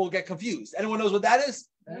 Sometimes people will get confused. Anyone knows what that is?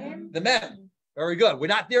 Mem. The mem. Very good. We're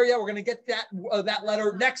not there yet. We're going to get that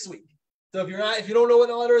letter next week. So if you don't know what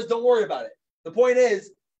the letter is, don't worry about it. The point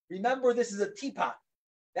is, remember this is a teapot.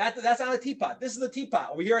 That's not a teapot. This is the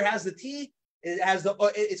teapot. Over here it has the T. It has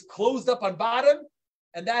it's closed up on bottom,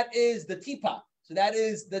 and that is the teapot. So that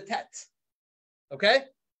is the tet. Okay?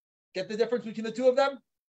 Get the difference between the two of them?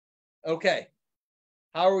 Okay.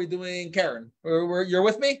 How are we doing, Karen? You're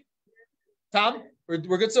with me? Tom? We're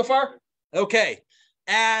good so far? Okay.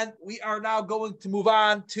 And we are now going to move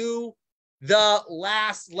on to the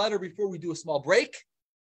last letter before we do a small break.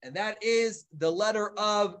 And that is the letter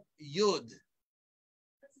of Yud.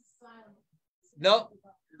 No,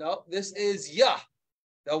 this is Yah.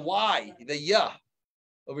 The Y, the Yah.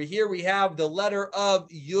 Over here we have the letter of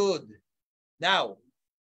Yud. Now,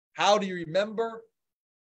 how do you remember?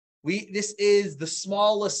 This is the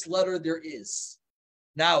smallest letter there is.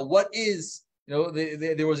 Now, what is,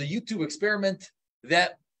 there was a YouTube experiment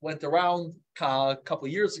that went around a couple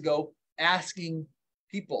of years ago asking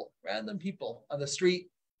random people on the street,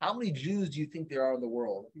 how many Jews do you think there are in the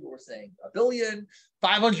world? People were saying 1 billion,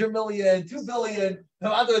 500 million, 2 billion. The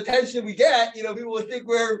amount of attention we get, people would think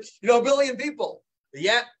we're, 1 billion people. But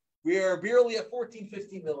yet, we are barely at 14,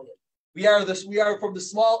 15 million. We are from the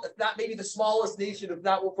small, if not maybe the smallest nation, if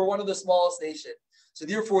not for one of the smallest nations. So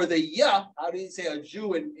therefore, the Yah, how do you say a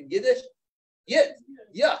Jew in Yiddish? Yid,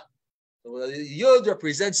 Yah. So Yud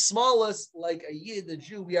represents smallest, like a Yid, a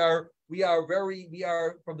Jew. We are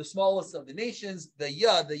from the smallest of the nations, the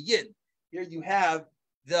Yah, the Yid. Here you have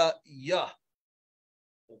the Yah.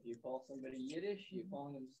 So if you call somebody Yiddish, you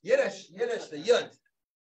call them Yiddish, the Yud.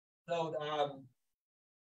 So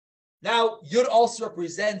now Yud also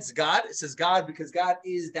represents God. It says God because God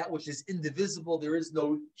is that which is indivisible. There is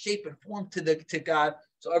no shape and form to God.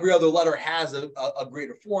 So every other letter has a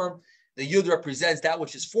greater form. The Yud represents that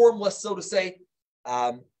which is formless, so to say.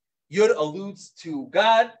 Yud alludes to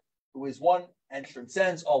God, who is one and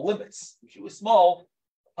transcends all limits. She was small,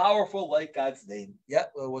 powerful like God's name.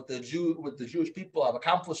 Yet what the Jewish people have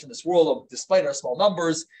accomplished in this world, despite our small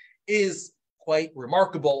numbers, is quite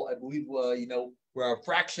remarkable. I believe we're a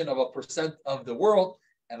fraction of a percent of the world,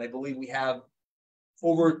 and I believe we have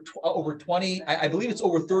over 20. I believe it's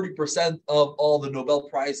over 30% of all the Nobel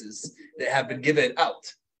Prizes that have been given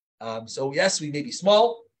out. So yes, we may be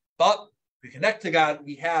small, but we connect to God.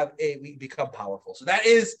 We become powerful. So that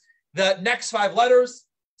is the next 5 letters.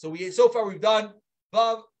 So far we've done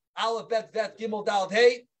Vav, Aleph, Bet, Vet, Gimel, Daled,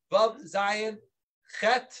 Hey, Vav, Zayin,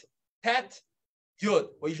 Chet, Tet, Yud.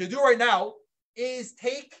 What you should do right now is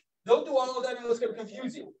don't do all of them, it's going to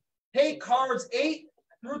confuse you. Take cards 8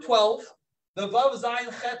 through 12, the Vav, Zayin,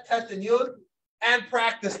 Chet, Tet, and Yud, and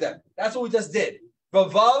practice them. That's what we just did.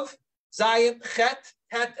 Vav, Zayin, Chet,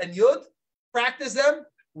 Tet, and Yud, practice them.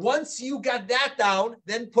 Once you got that down,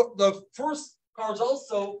 then put the first cards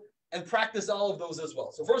also and practice all of those as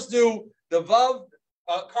well. So first do the Vav,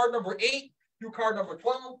 card number 8 through card number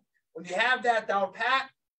 12. When you have that down pat,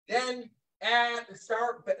 then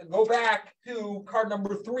go back to card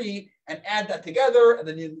number 3 and add that together, and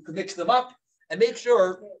then you can mix them up and make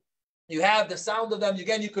sure you have the sound of them.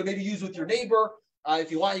 Again, you could maybe use with your neighbor.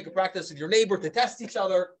 If you want, you can practice with your neighbor to test each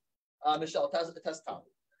other. Michelle, test Tom.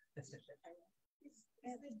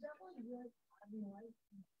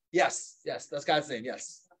 Yes, that's God's name.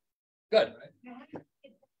 Yes. Good.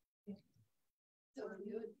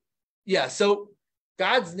 Yeah, so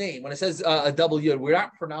God's name, when it says a double yud, we're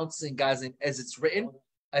not pronouncing God's name as it's written.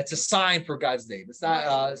 It's a sign for God's name. It's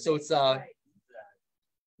not, so it's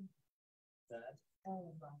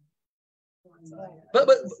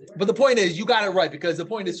but the point is, you got it right, because the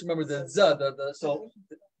point is to remember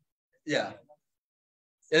yeah.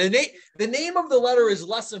 And the name of the letter is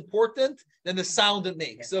less important than the sound it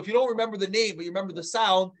makes. So if you don't remember the name, but you remember the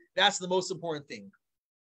sound, that's the most important thing.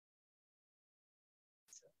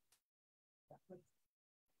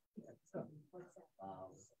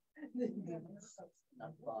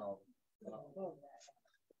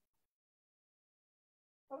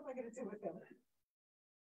 What am I going to do with them?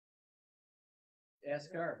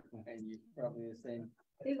 Ask her, and you probably the same.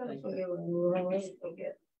 He's going to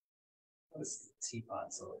forget. This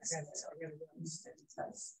teapot, so it's and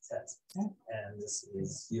this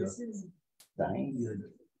is your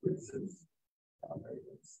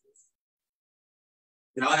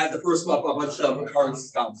I had the first bunch of cards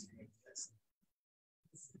down.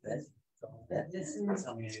 This is.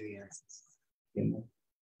 tell me the answers.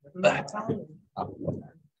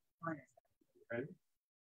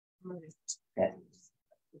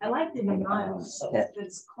 I like the denial.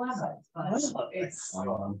 It's clever, but it's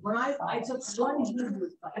when I took one Hebrew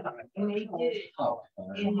class and they did it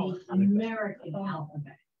in the American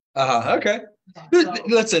alphabet. Okay.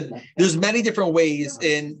 Listen, there's many different ways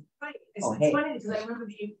in. Right. It's funny because I remember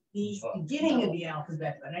the beginning of the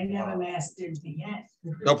alphabet, but I never mastered the end.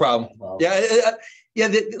 No problem.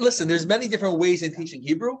 Listen, there's many different ways in teaching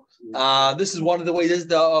Hebrew. This is one of the ways. This is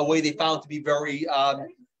the way they found to be very.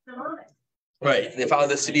 Right. They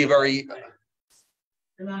found this to be a very.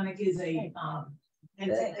 Mnemonic is a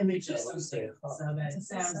image system, so that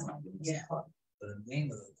sounds like The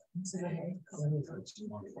name of the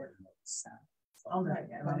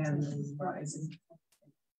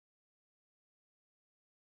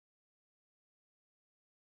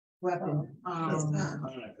weapon.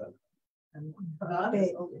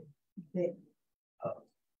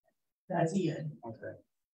 That's it. Okay.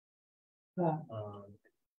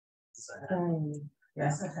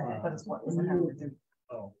 Yes, but it's what doesn't have to do.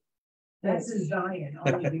 Oh. That's a giant,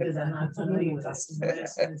 only because I'm not familiar with this.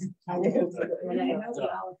 I know.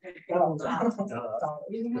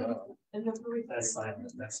 That's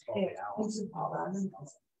silent. That's probably Alice.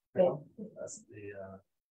 That's the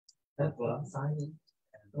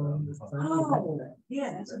Oh, yeah,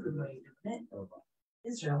 that's a good way to do it.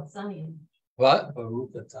 Israel, Zion. What? Oh,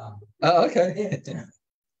 okay.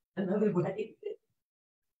 Another way.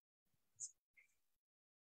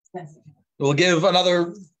 We'll give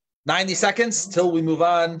another 90 seconds till we move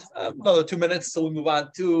on. Another 2 minutes till we move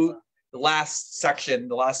on to the last section,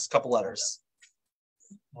 the last couple letters.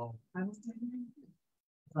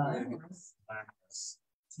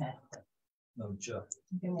 No, Joe.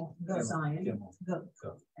 Go Zion. Go.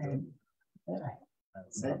 And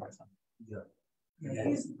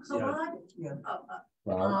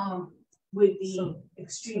with the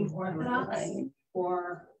extreme Orthodox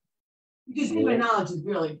or because human knowledge is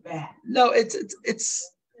really bad. No, it's.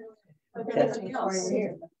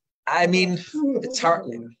 I mean, it's hard.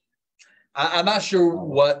 I'm not sure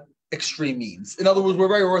what extreme means. In other words, we're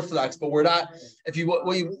very Orthodox, but we're not.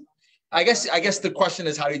 I guess the question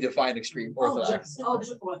is, how do you define extreme Orthodox?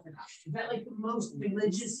 Ultra Orthodox. Is that like the most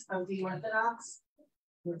religious of the Orthodox?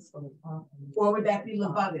 Or would that be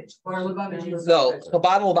Lubavitch? Or Lubavitch is No,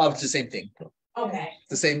 Chabad and Lubavitch is the same thing. Okay, It's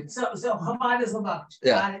the same. so Chabad is Lubavitch.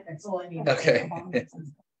 Yeah. Got it, that's all I need. Okay.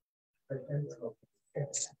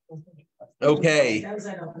 Okay. Those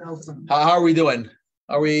I don't know. How are we doing?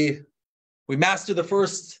 We mastered the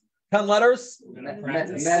first 10 letters?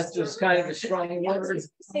 Master's kind of a strong word.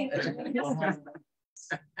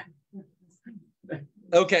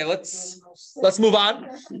 Okay, let's move on.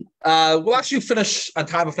 We'll actually finish on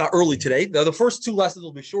time, if not early today. The first two lessons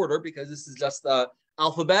will be shorter because this is just the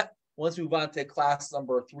alphabet. Once we move on to class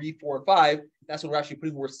number 3, 4, and 5, that's when we're actually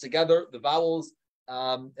putting words together, the vowels,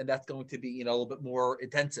 and that's going to be a little bit more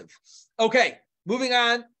intensive. Okay, moving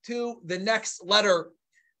on to the next letter.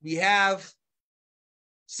 We have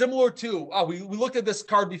similar to, we looked at this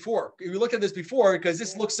card before. We looked at this before because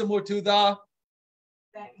this looks similar to the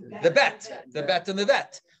bet and the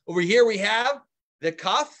vet. Over here we have the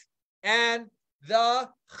kaf and the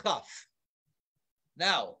chaf.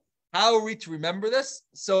 Now, how are we to remember this?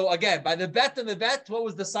 So again, by the bet and the vet, what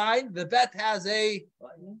was the sign? The bet has a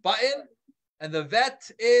button and the vet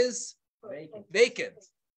is vacant.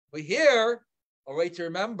 But here, a way to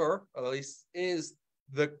remember, or at least, is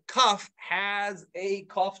the kaf has a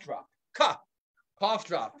cough drop. Cough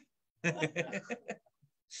drop. The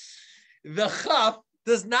chaf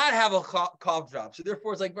does not have a cough drop, so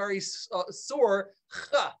therefore it's like very sore.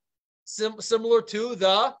 Similar to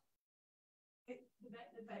the.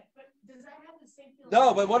 Does that have the same feeling?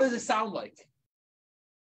 No, but what does it sound like?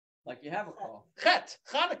 Like you have a call. Chet,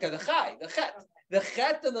 Hanukkah, the chai, the chet. The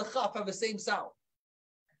chet and the chaf have the same sound.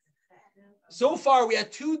 So far, we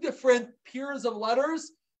had two different pairs of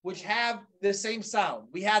letters which have the same sound.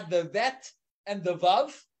 We had the vet and the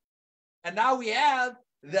vav, and now we have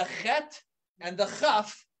the chet and the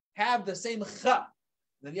chaf have the same cha.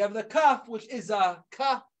 Then you have the kaf, which is a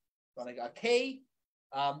ka, like a k,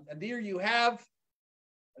 and there you have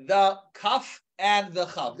the kaf and the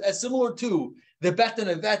chaf, as similar to the bet and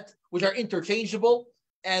the vet, which are interchangeable,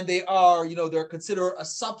 and they are, they're considered a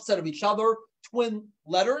subset of each other, twin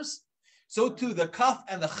letters. So too, the kaf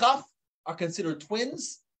and the chaf are considered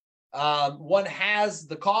twins. One has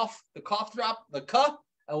the cough drop, the ka,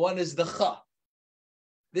 and one is the cha.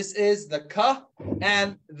 This is the ka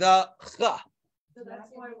and the cha. So that's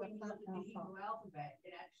why when you look at the Hebrew alphabet,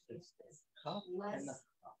 it actually says less.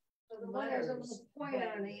 So the one has a little point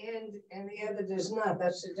on the end and the other does not.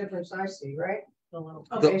 That's the difference I see, right?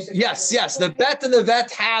 Yes. The bet and the vet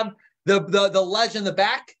have the ledge in the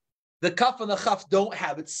back. The kaf and the chaf don't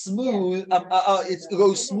have it. Smooth. It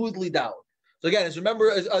goes smoothly down. So again, as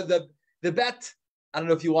remember, the bet. I don't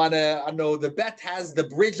know if you want to. I know the bet has the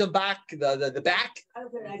bridge on back, the back,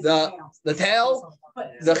 the tail.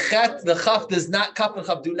 The chet, the chaf does not. Kaf and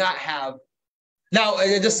chaf do not have. Now,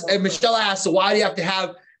 Michelle asked, so why do you have to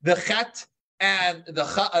have the chet and the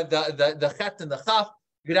chet and the chaf?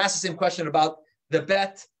 You could ask the same question about the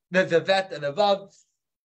bet, the vet, and the vav.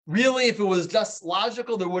 Really, if it was just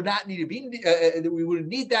logical, there would not need to be. We wouldn't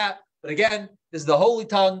need that. But again, this is the Holy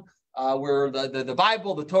Tongue, where the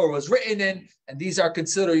Bible, the Torah was written in, and these are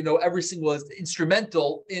considered, every single is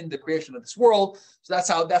instrumental in the creation of this world. So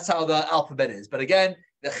that's how the alphabet is. But again,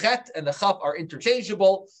 the chet and the chaf are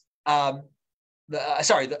interchangeable. Now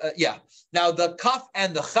the kaf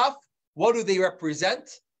and the chaf, what do they represent?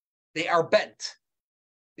 They are bent.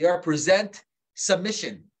 They represent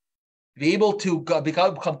submission. To be able to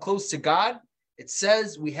become close to God, it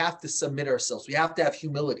says we have to submit ourselves. We have to have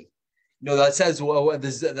humility. That says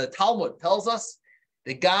the Talmud tells us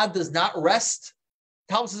that God does not rest.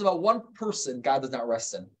 The Talmud says about one person God does not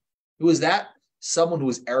rest in. Who is that? Someone who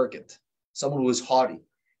is arrogant, someone who is haughty.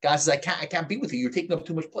 God says, I can't be with you. You're taking up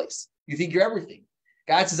too much place. You think you're everything.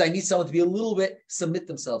 God says, I need someone to be a little bit, submit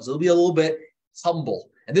themselves. They'll be a little bit humble.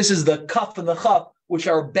 And this is the kaf and the chaf, which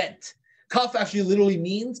are bent. Kaf actually literally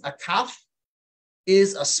means, a kaf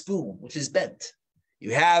is a spoon, which is bent.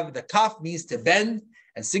 You have the kaf means to bend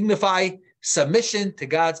and signify submission to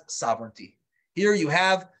God's sovereignty. Here you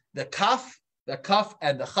have the kaf,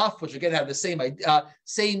 and the chaf, which again have the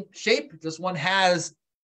same shape. This one has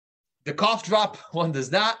the cough drop, one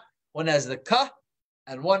does not. One has the ka,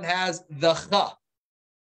 and one has the cha.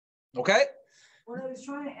 Okay? What I was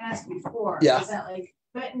trying to ask before is that like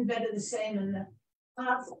bet and vet are the same, and the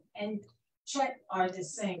chaf and chet are the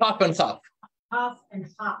same. Kaf and chaf. Chaf and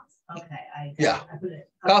chaf. Okay, I put it.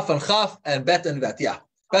 Kaf and chaf and bet and vet. Yeah.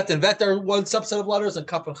 Bet and vet are one subset of letters, and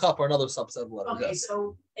kaf and chaf are another subset of letters. Okay, Yes.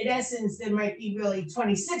 so in essence, there might be really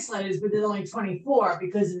 26 letters, but there's only 24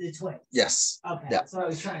 because of the twins. Yes. Okay, Yeah. that's what I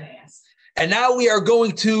was trying to ask. And now we are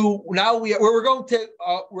going to we're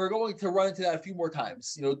going to run into that a few more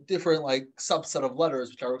times. Different like subset of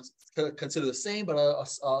letters which are considered the same but a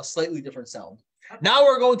slightly different sound. Now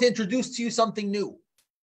we're going to introduce to you something new.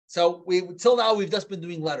 So till now we've just been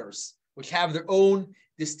doing letters which have their own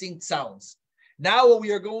distinct sounds. Now what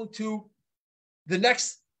we are going to the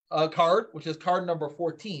next card, which is card number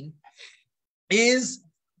 14, is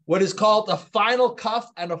what is called a final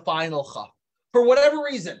kaf and a final chaf. For whatever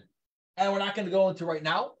reason. And we're not going to go into right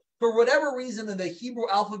now. For whatever reason, in the Hebrew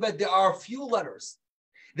alphabet, there are a few letters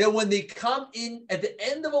that when they come in at the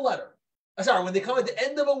end of a letter, when they come at the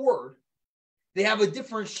end of a word, they have a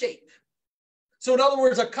different shape. So in other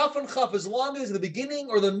words, a kaf and chaf, as long as the beginning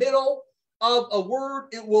or the middle of a word,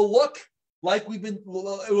 it will look like it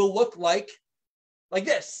will look like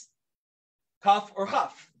this, kaf or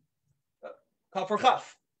chaf, kaf or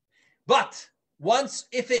chaf. But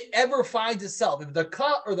if it ever finds itself, if the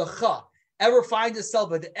ka or the cha ever finds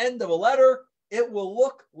itself at the end of a letter, it will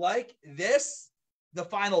look like this, the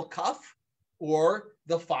final kaf or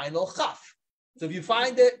the final chaf. So if you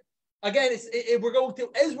find it, again, we're going to,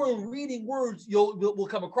 as we're reading words, we'll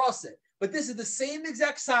come across it. But this is the same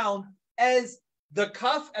exact sound as the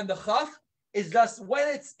kaf and the chaf. It's just when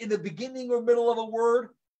it's in the beginning or middle of a word,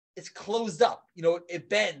 it's closed up. It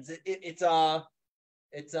bends. It's that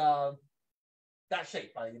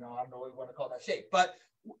shape. I don't know what you want to call that shape. But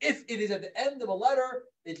if it is at the end of a letter,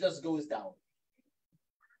 it just goes down.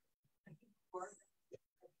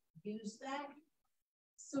 Use that.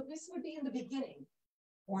 So this would be in the beginning.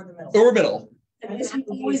 Or the middle. Or middle. And this would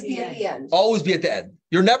always be at the end. Always be at the end.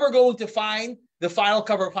 You're never going to find the final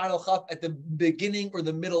cover, final chaf at the beginning or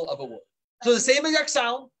the middle of a word. So the same exact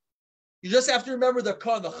sound. You just have to remember the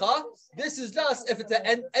ka and the cha. This is just if it's the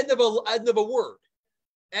end of a word.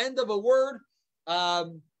 End of a word.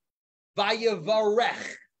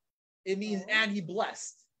 Vayevarech. It means and he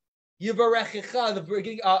blessed. Yevarechecha, the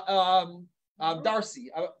beginning. Darcy.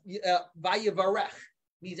 Vayevarech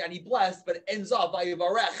means and he blessed, but it ends up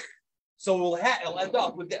Vayevarech. So it'll end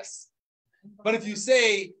up with this. But if you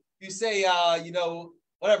say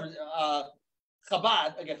whatever.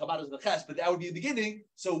 Chabad, again, Chabad is the ches, but that would be the beginning,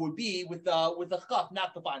 so it would be with the chaf,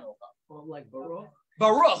 not the final chaf. Well, like Baruch.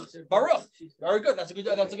 Baruch. Very good. That's a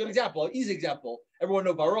good example, an easy example. Everyone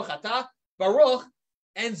know Baruch Atah. Baruch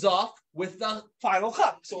ends off with the final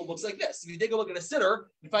chaf, so it looks like this. If you take a look at a sitter,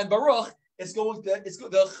 you find Baruch. The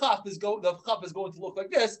chaf is going to look like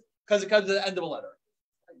this because it comes to the end of a letter.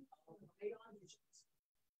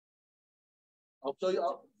 I'll show you.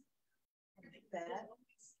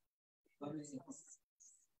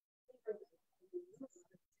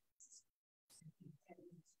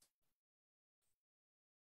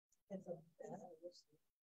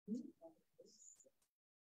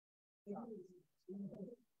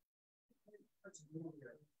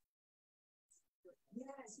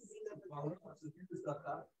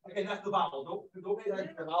 Okay, that's the vowel. Don't pay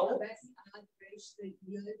attention to the vowel.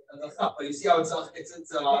 But you see how it's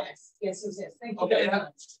Yes. Thank you. Okay.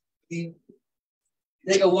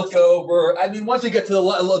 Take a look over. I mean, once we get to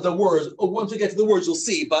the words, you'll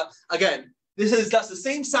see. But again, this is just the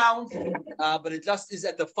same sound, but it just is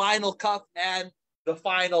at the final kaf and the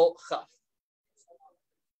final chaf.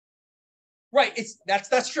 Right.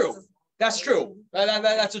 That's true. That's true.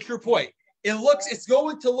 That's a true point. It's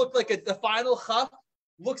going to look like the final chaf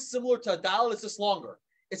looks similar to a dalet. It's just longer.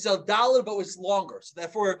 It's a dalet, but it's longer. So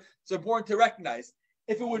therefore, it's important to recognize.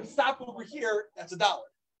 If it would stop over here, that's a dalet.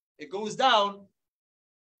 It goes down.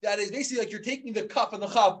 That is basically like you're taking the kaf and the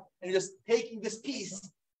chaf and you're just taking this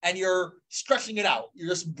piece and you're stretching it out. You're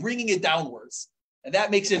just bringing it downwards. And that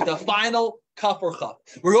makes it the final kaf or chaf.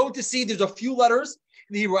 We're going to see there's a few letters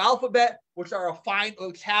in the Hebrew alphabet which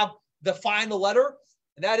have the final letter.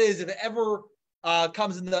 And that is if it ever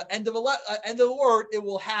comes in the end of a word, it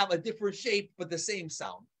will have a different shape but the same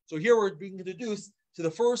sound. So here we're being introduced to the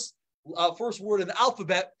first word in the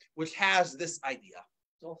alphabet which has this idea.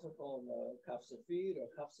 It's also called kaf safir or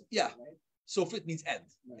kaf safir, yeah. Right? Sofit means end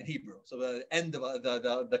in Hebrew. So the end of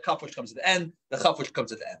the kaf which comes at the end, the chaf which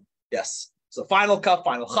comes at the end. Yes. So final kaf,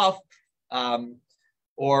 final chaf.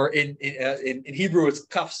 Or in Hebrew it's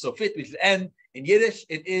kaf sofit, which is the end. In Yiddish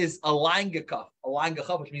it is a lange kaf,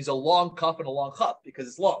 which means a long kaf and a long chaf because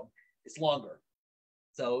it's long. It's longer.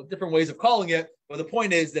 So different ways of calling it, but the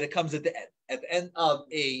point is that it comes at the end of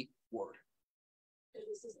a word.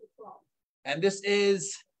 And this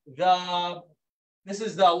is the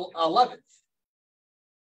 11th.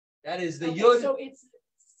 That is the yud. So it's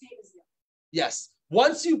Yes.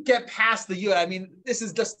 Once you get past the yud, I mean, this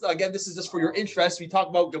is just for your interest. We talk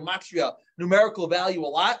about gematria, numerical value a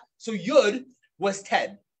lot. So yud was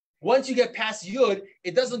 10. Once you get past yud,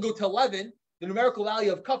 it doesn't go to 11. The numerical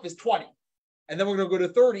value of kaf is 20. And then we're going to go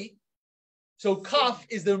to 30. So kaf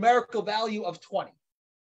is the numerical value of 20.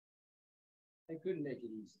 I couldn't make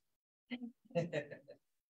it easy.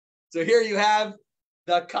 So here you have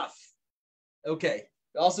the kaf. Okay.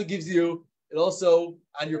 It also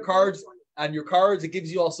on your cards, it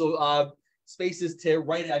gives you also spaces to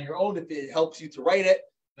write it on your own if it helps you to write it.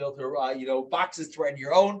 Build boxes to write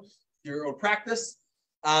your own practice.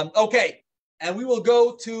 Okay, and we will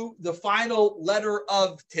go to the final letter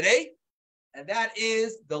of today, and that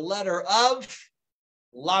is the letter of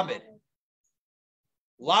Lamed.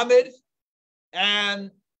 Lamed,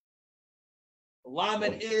 and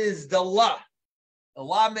Lamed is the La. The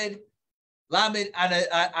Lamed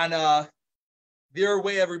on a their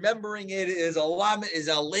way of remembering it is a Lamed is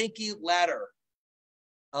a lanky ladder.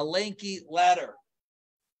 A lanky ladder.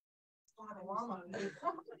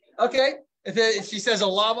 Okay. If she says a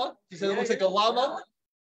llama, she says it looks like a llama.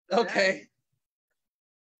 Okay.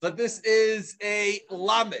 But this is a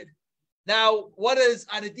lamed. Now, what is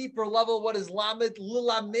on a deeper level? What is lamed?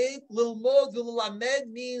 Lilamed, lilmod,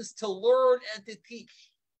 lilamed means to learn and to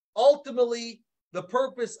teach. Ultimately, the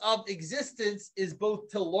purpose of existence is both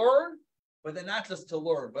to learn, but then not just to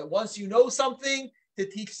learn. But once you know something, to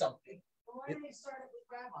teach something. Why did they start it with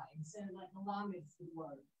rabbi instead of like Muhammad's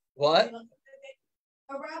word? What?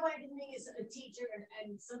 A rabbi to me is a teacher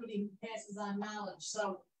and somebody who passes on knowledge.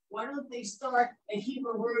 So why don't they start a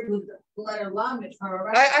Hebrew word with the letter lamed for a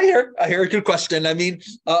rabbi? I hear a good question. I mean,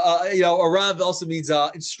 a rav also means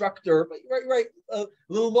instructor, but right.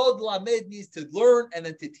 Lilmod lamed means to learn and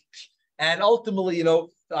then to teach. And ultimately,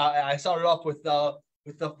 I started off with the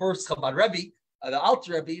first Chabad Rebbe, the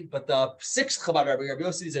Alter Rebbe, but the sixth Chabad Rebbe, Rabbi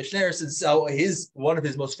Yossi Zeshner, and so one of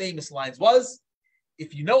his most famous lines was,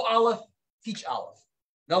 "If you know Aleph, teach Aleph."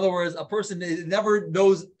 In other words, a person never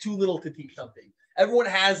knows too little to teach something. Everyone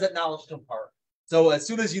has that knowledge to impart. So as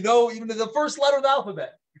soon as you know even the first letter of the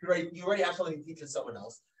alphabet, you already have something to teach someone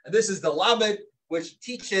else. And this is the Lamed, which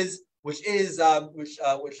teaches, which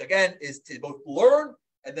again is to both learn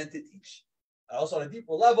and then to teach. And also on a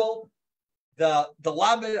deeper level, the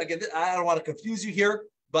Lamed, again, I don't want to confuse you here,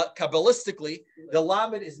 but Kabbalistically, the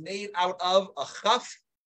Lamed is made out of a Chaf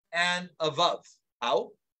and a Vav.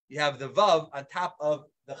 How? You have the Vav on top of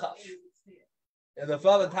the Chaf. And the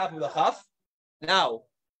Vav on top of the Chaf. Now,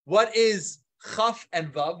 what is Chaf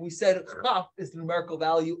and Vav? We said Chaf is the numerical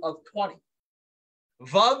value of 20.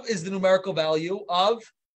 Vav is the numerical value of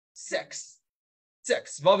 6.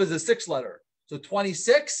 Vav is a 6 letter. So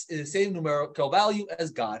 26 is the same numerical value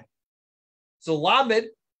as God. So Lamed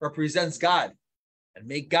represents God, and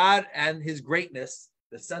make God and his greatness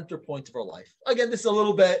the center point of our life. Again, this is a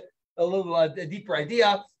little deeper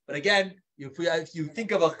idea, but again, if you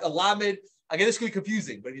think of a Lamed, again, this could be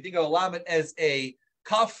confusing, but if you think of a Lamed as a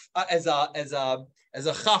kaf, as a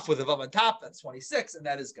chaf with a vav on top, that's 26, and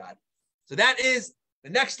that is God. So that is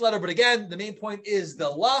the next letter, but again, the main point is the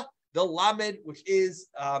Lamed, which is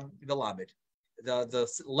the Lamed, the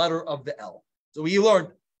letter of the L. So we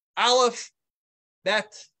learned Aleph,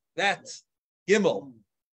 that, Gimel,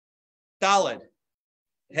 Daled,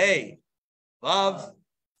 Hey, Vav,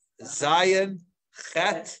 Zayin,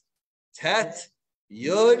 Chet, Tet,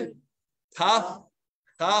 Yud, Taf,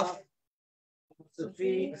 Chaf,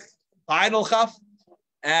 final Chaf,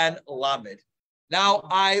 and Lamed. Now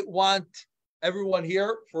I want everyone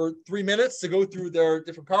here for 3 minutes to go through their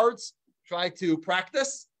different cards, try to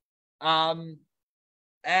practice, and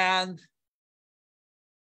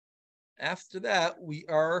after that, we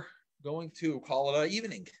are going to call it an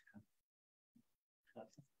evening.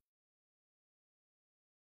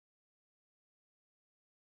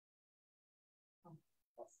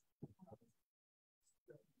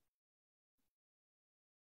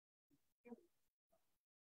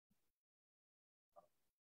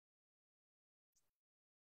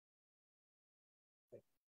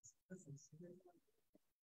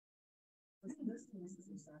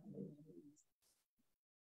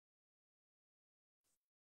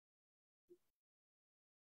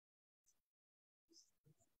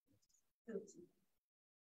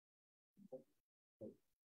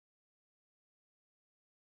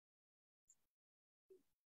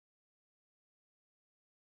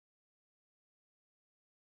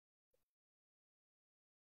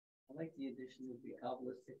 I like the addition of the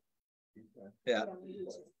Kabbalistic. Yeah.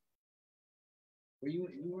 Were you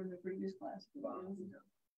in the previous class?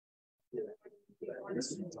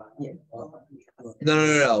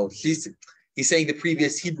 No. He's saying the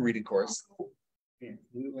previous Hebrew reading course.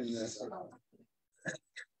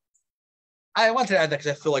 I wanted to add that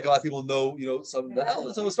because I feel like a lot of people know, some of the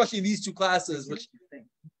hell, so especially in these two classes, which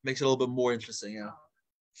makes it a little bit more interesting. Yeah.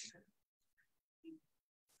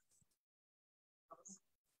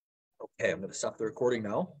 Okay, I'm going to stop the recording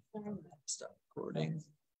now. Stop recording.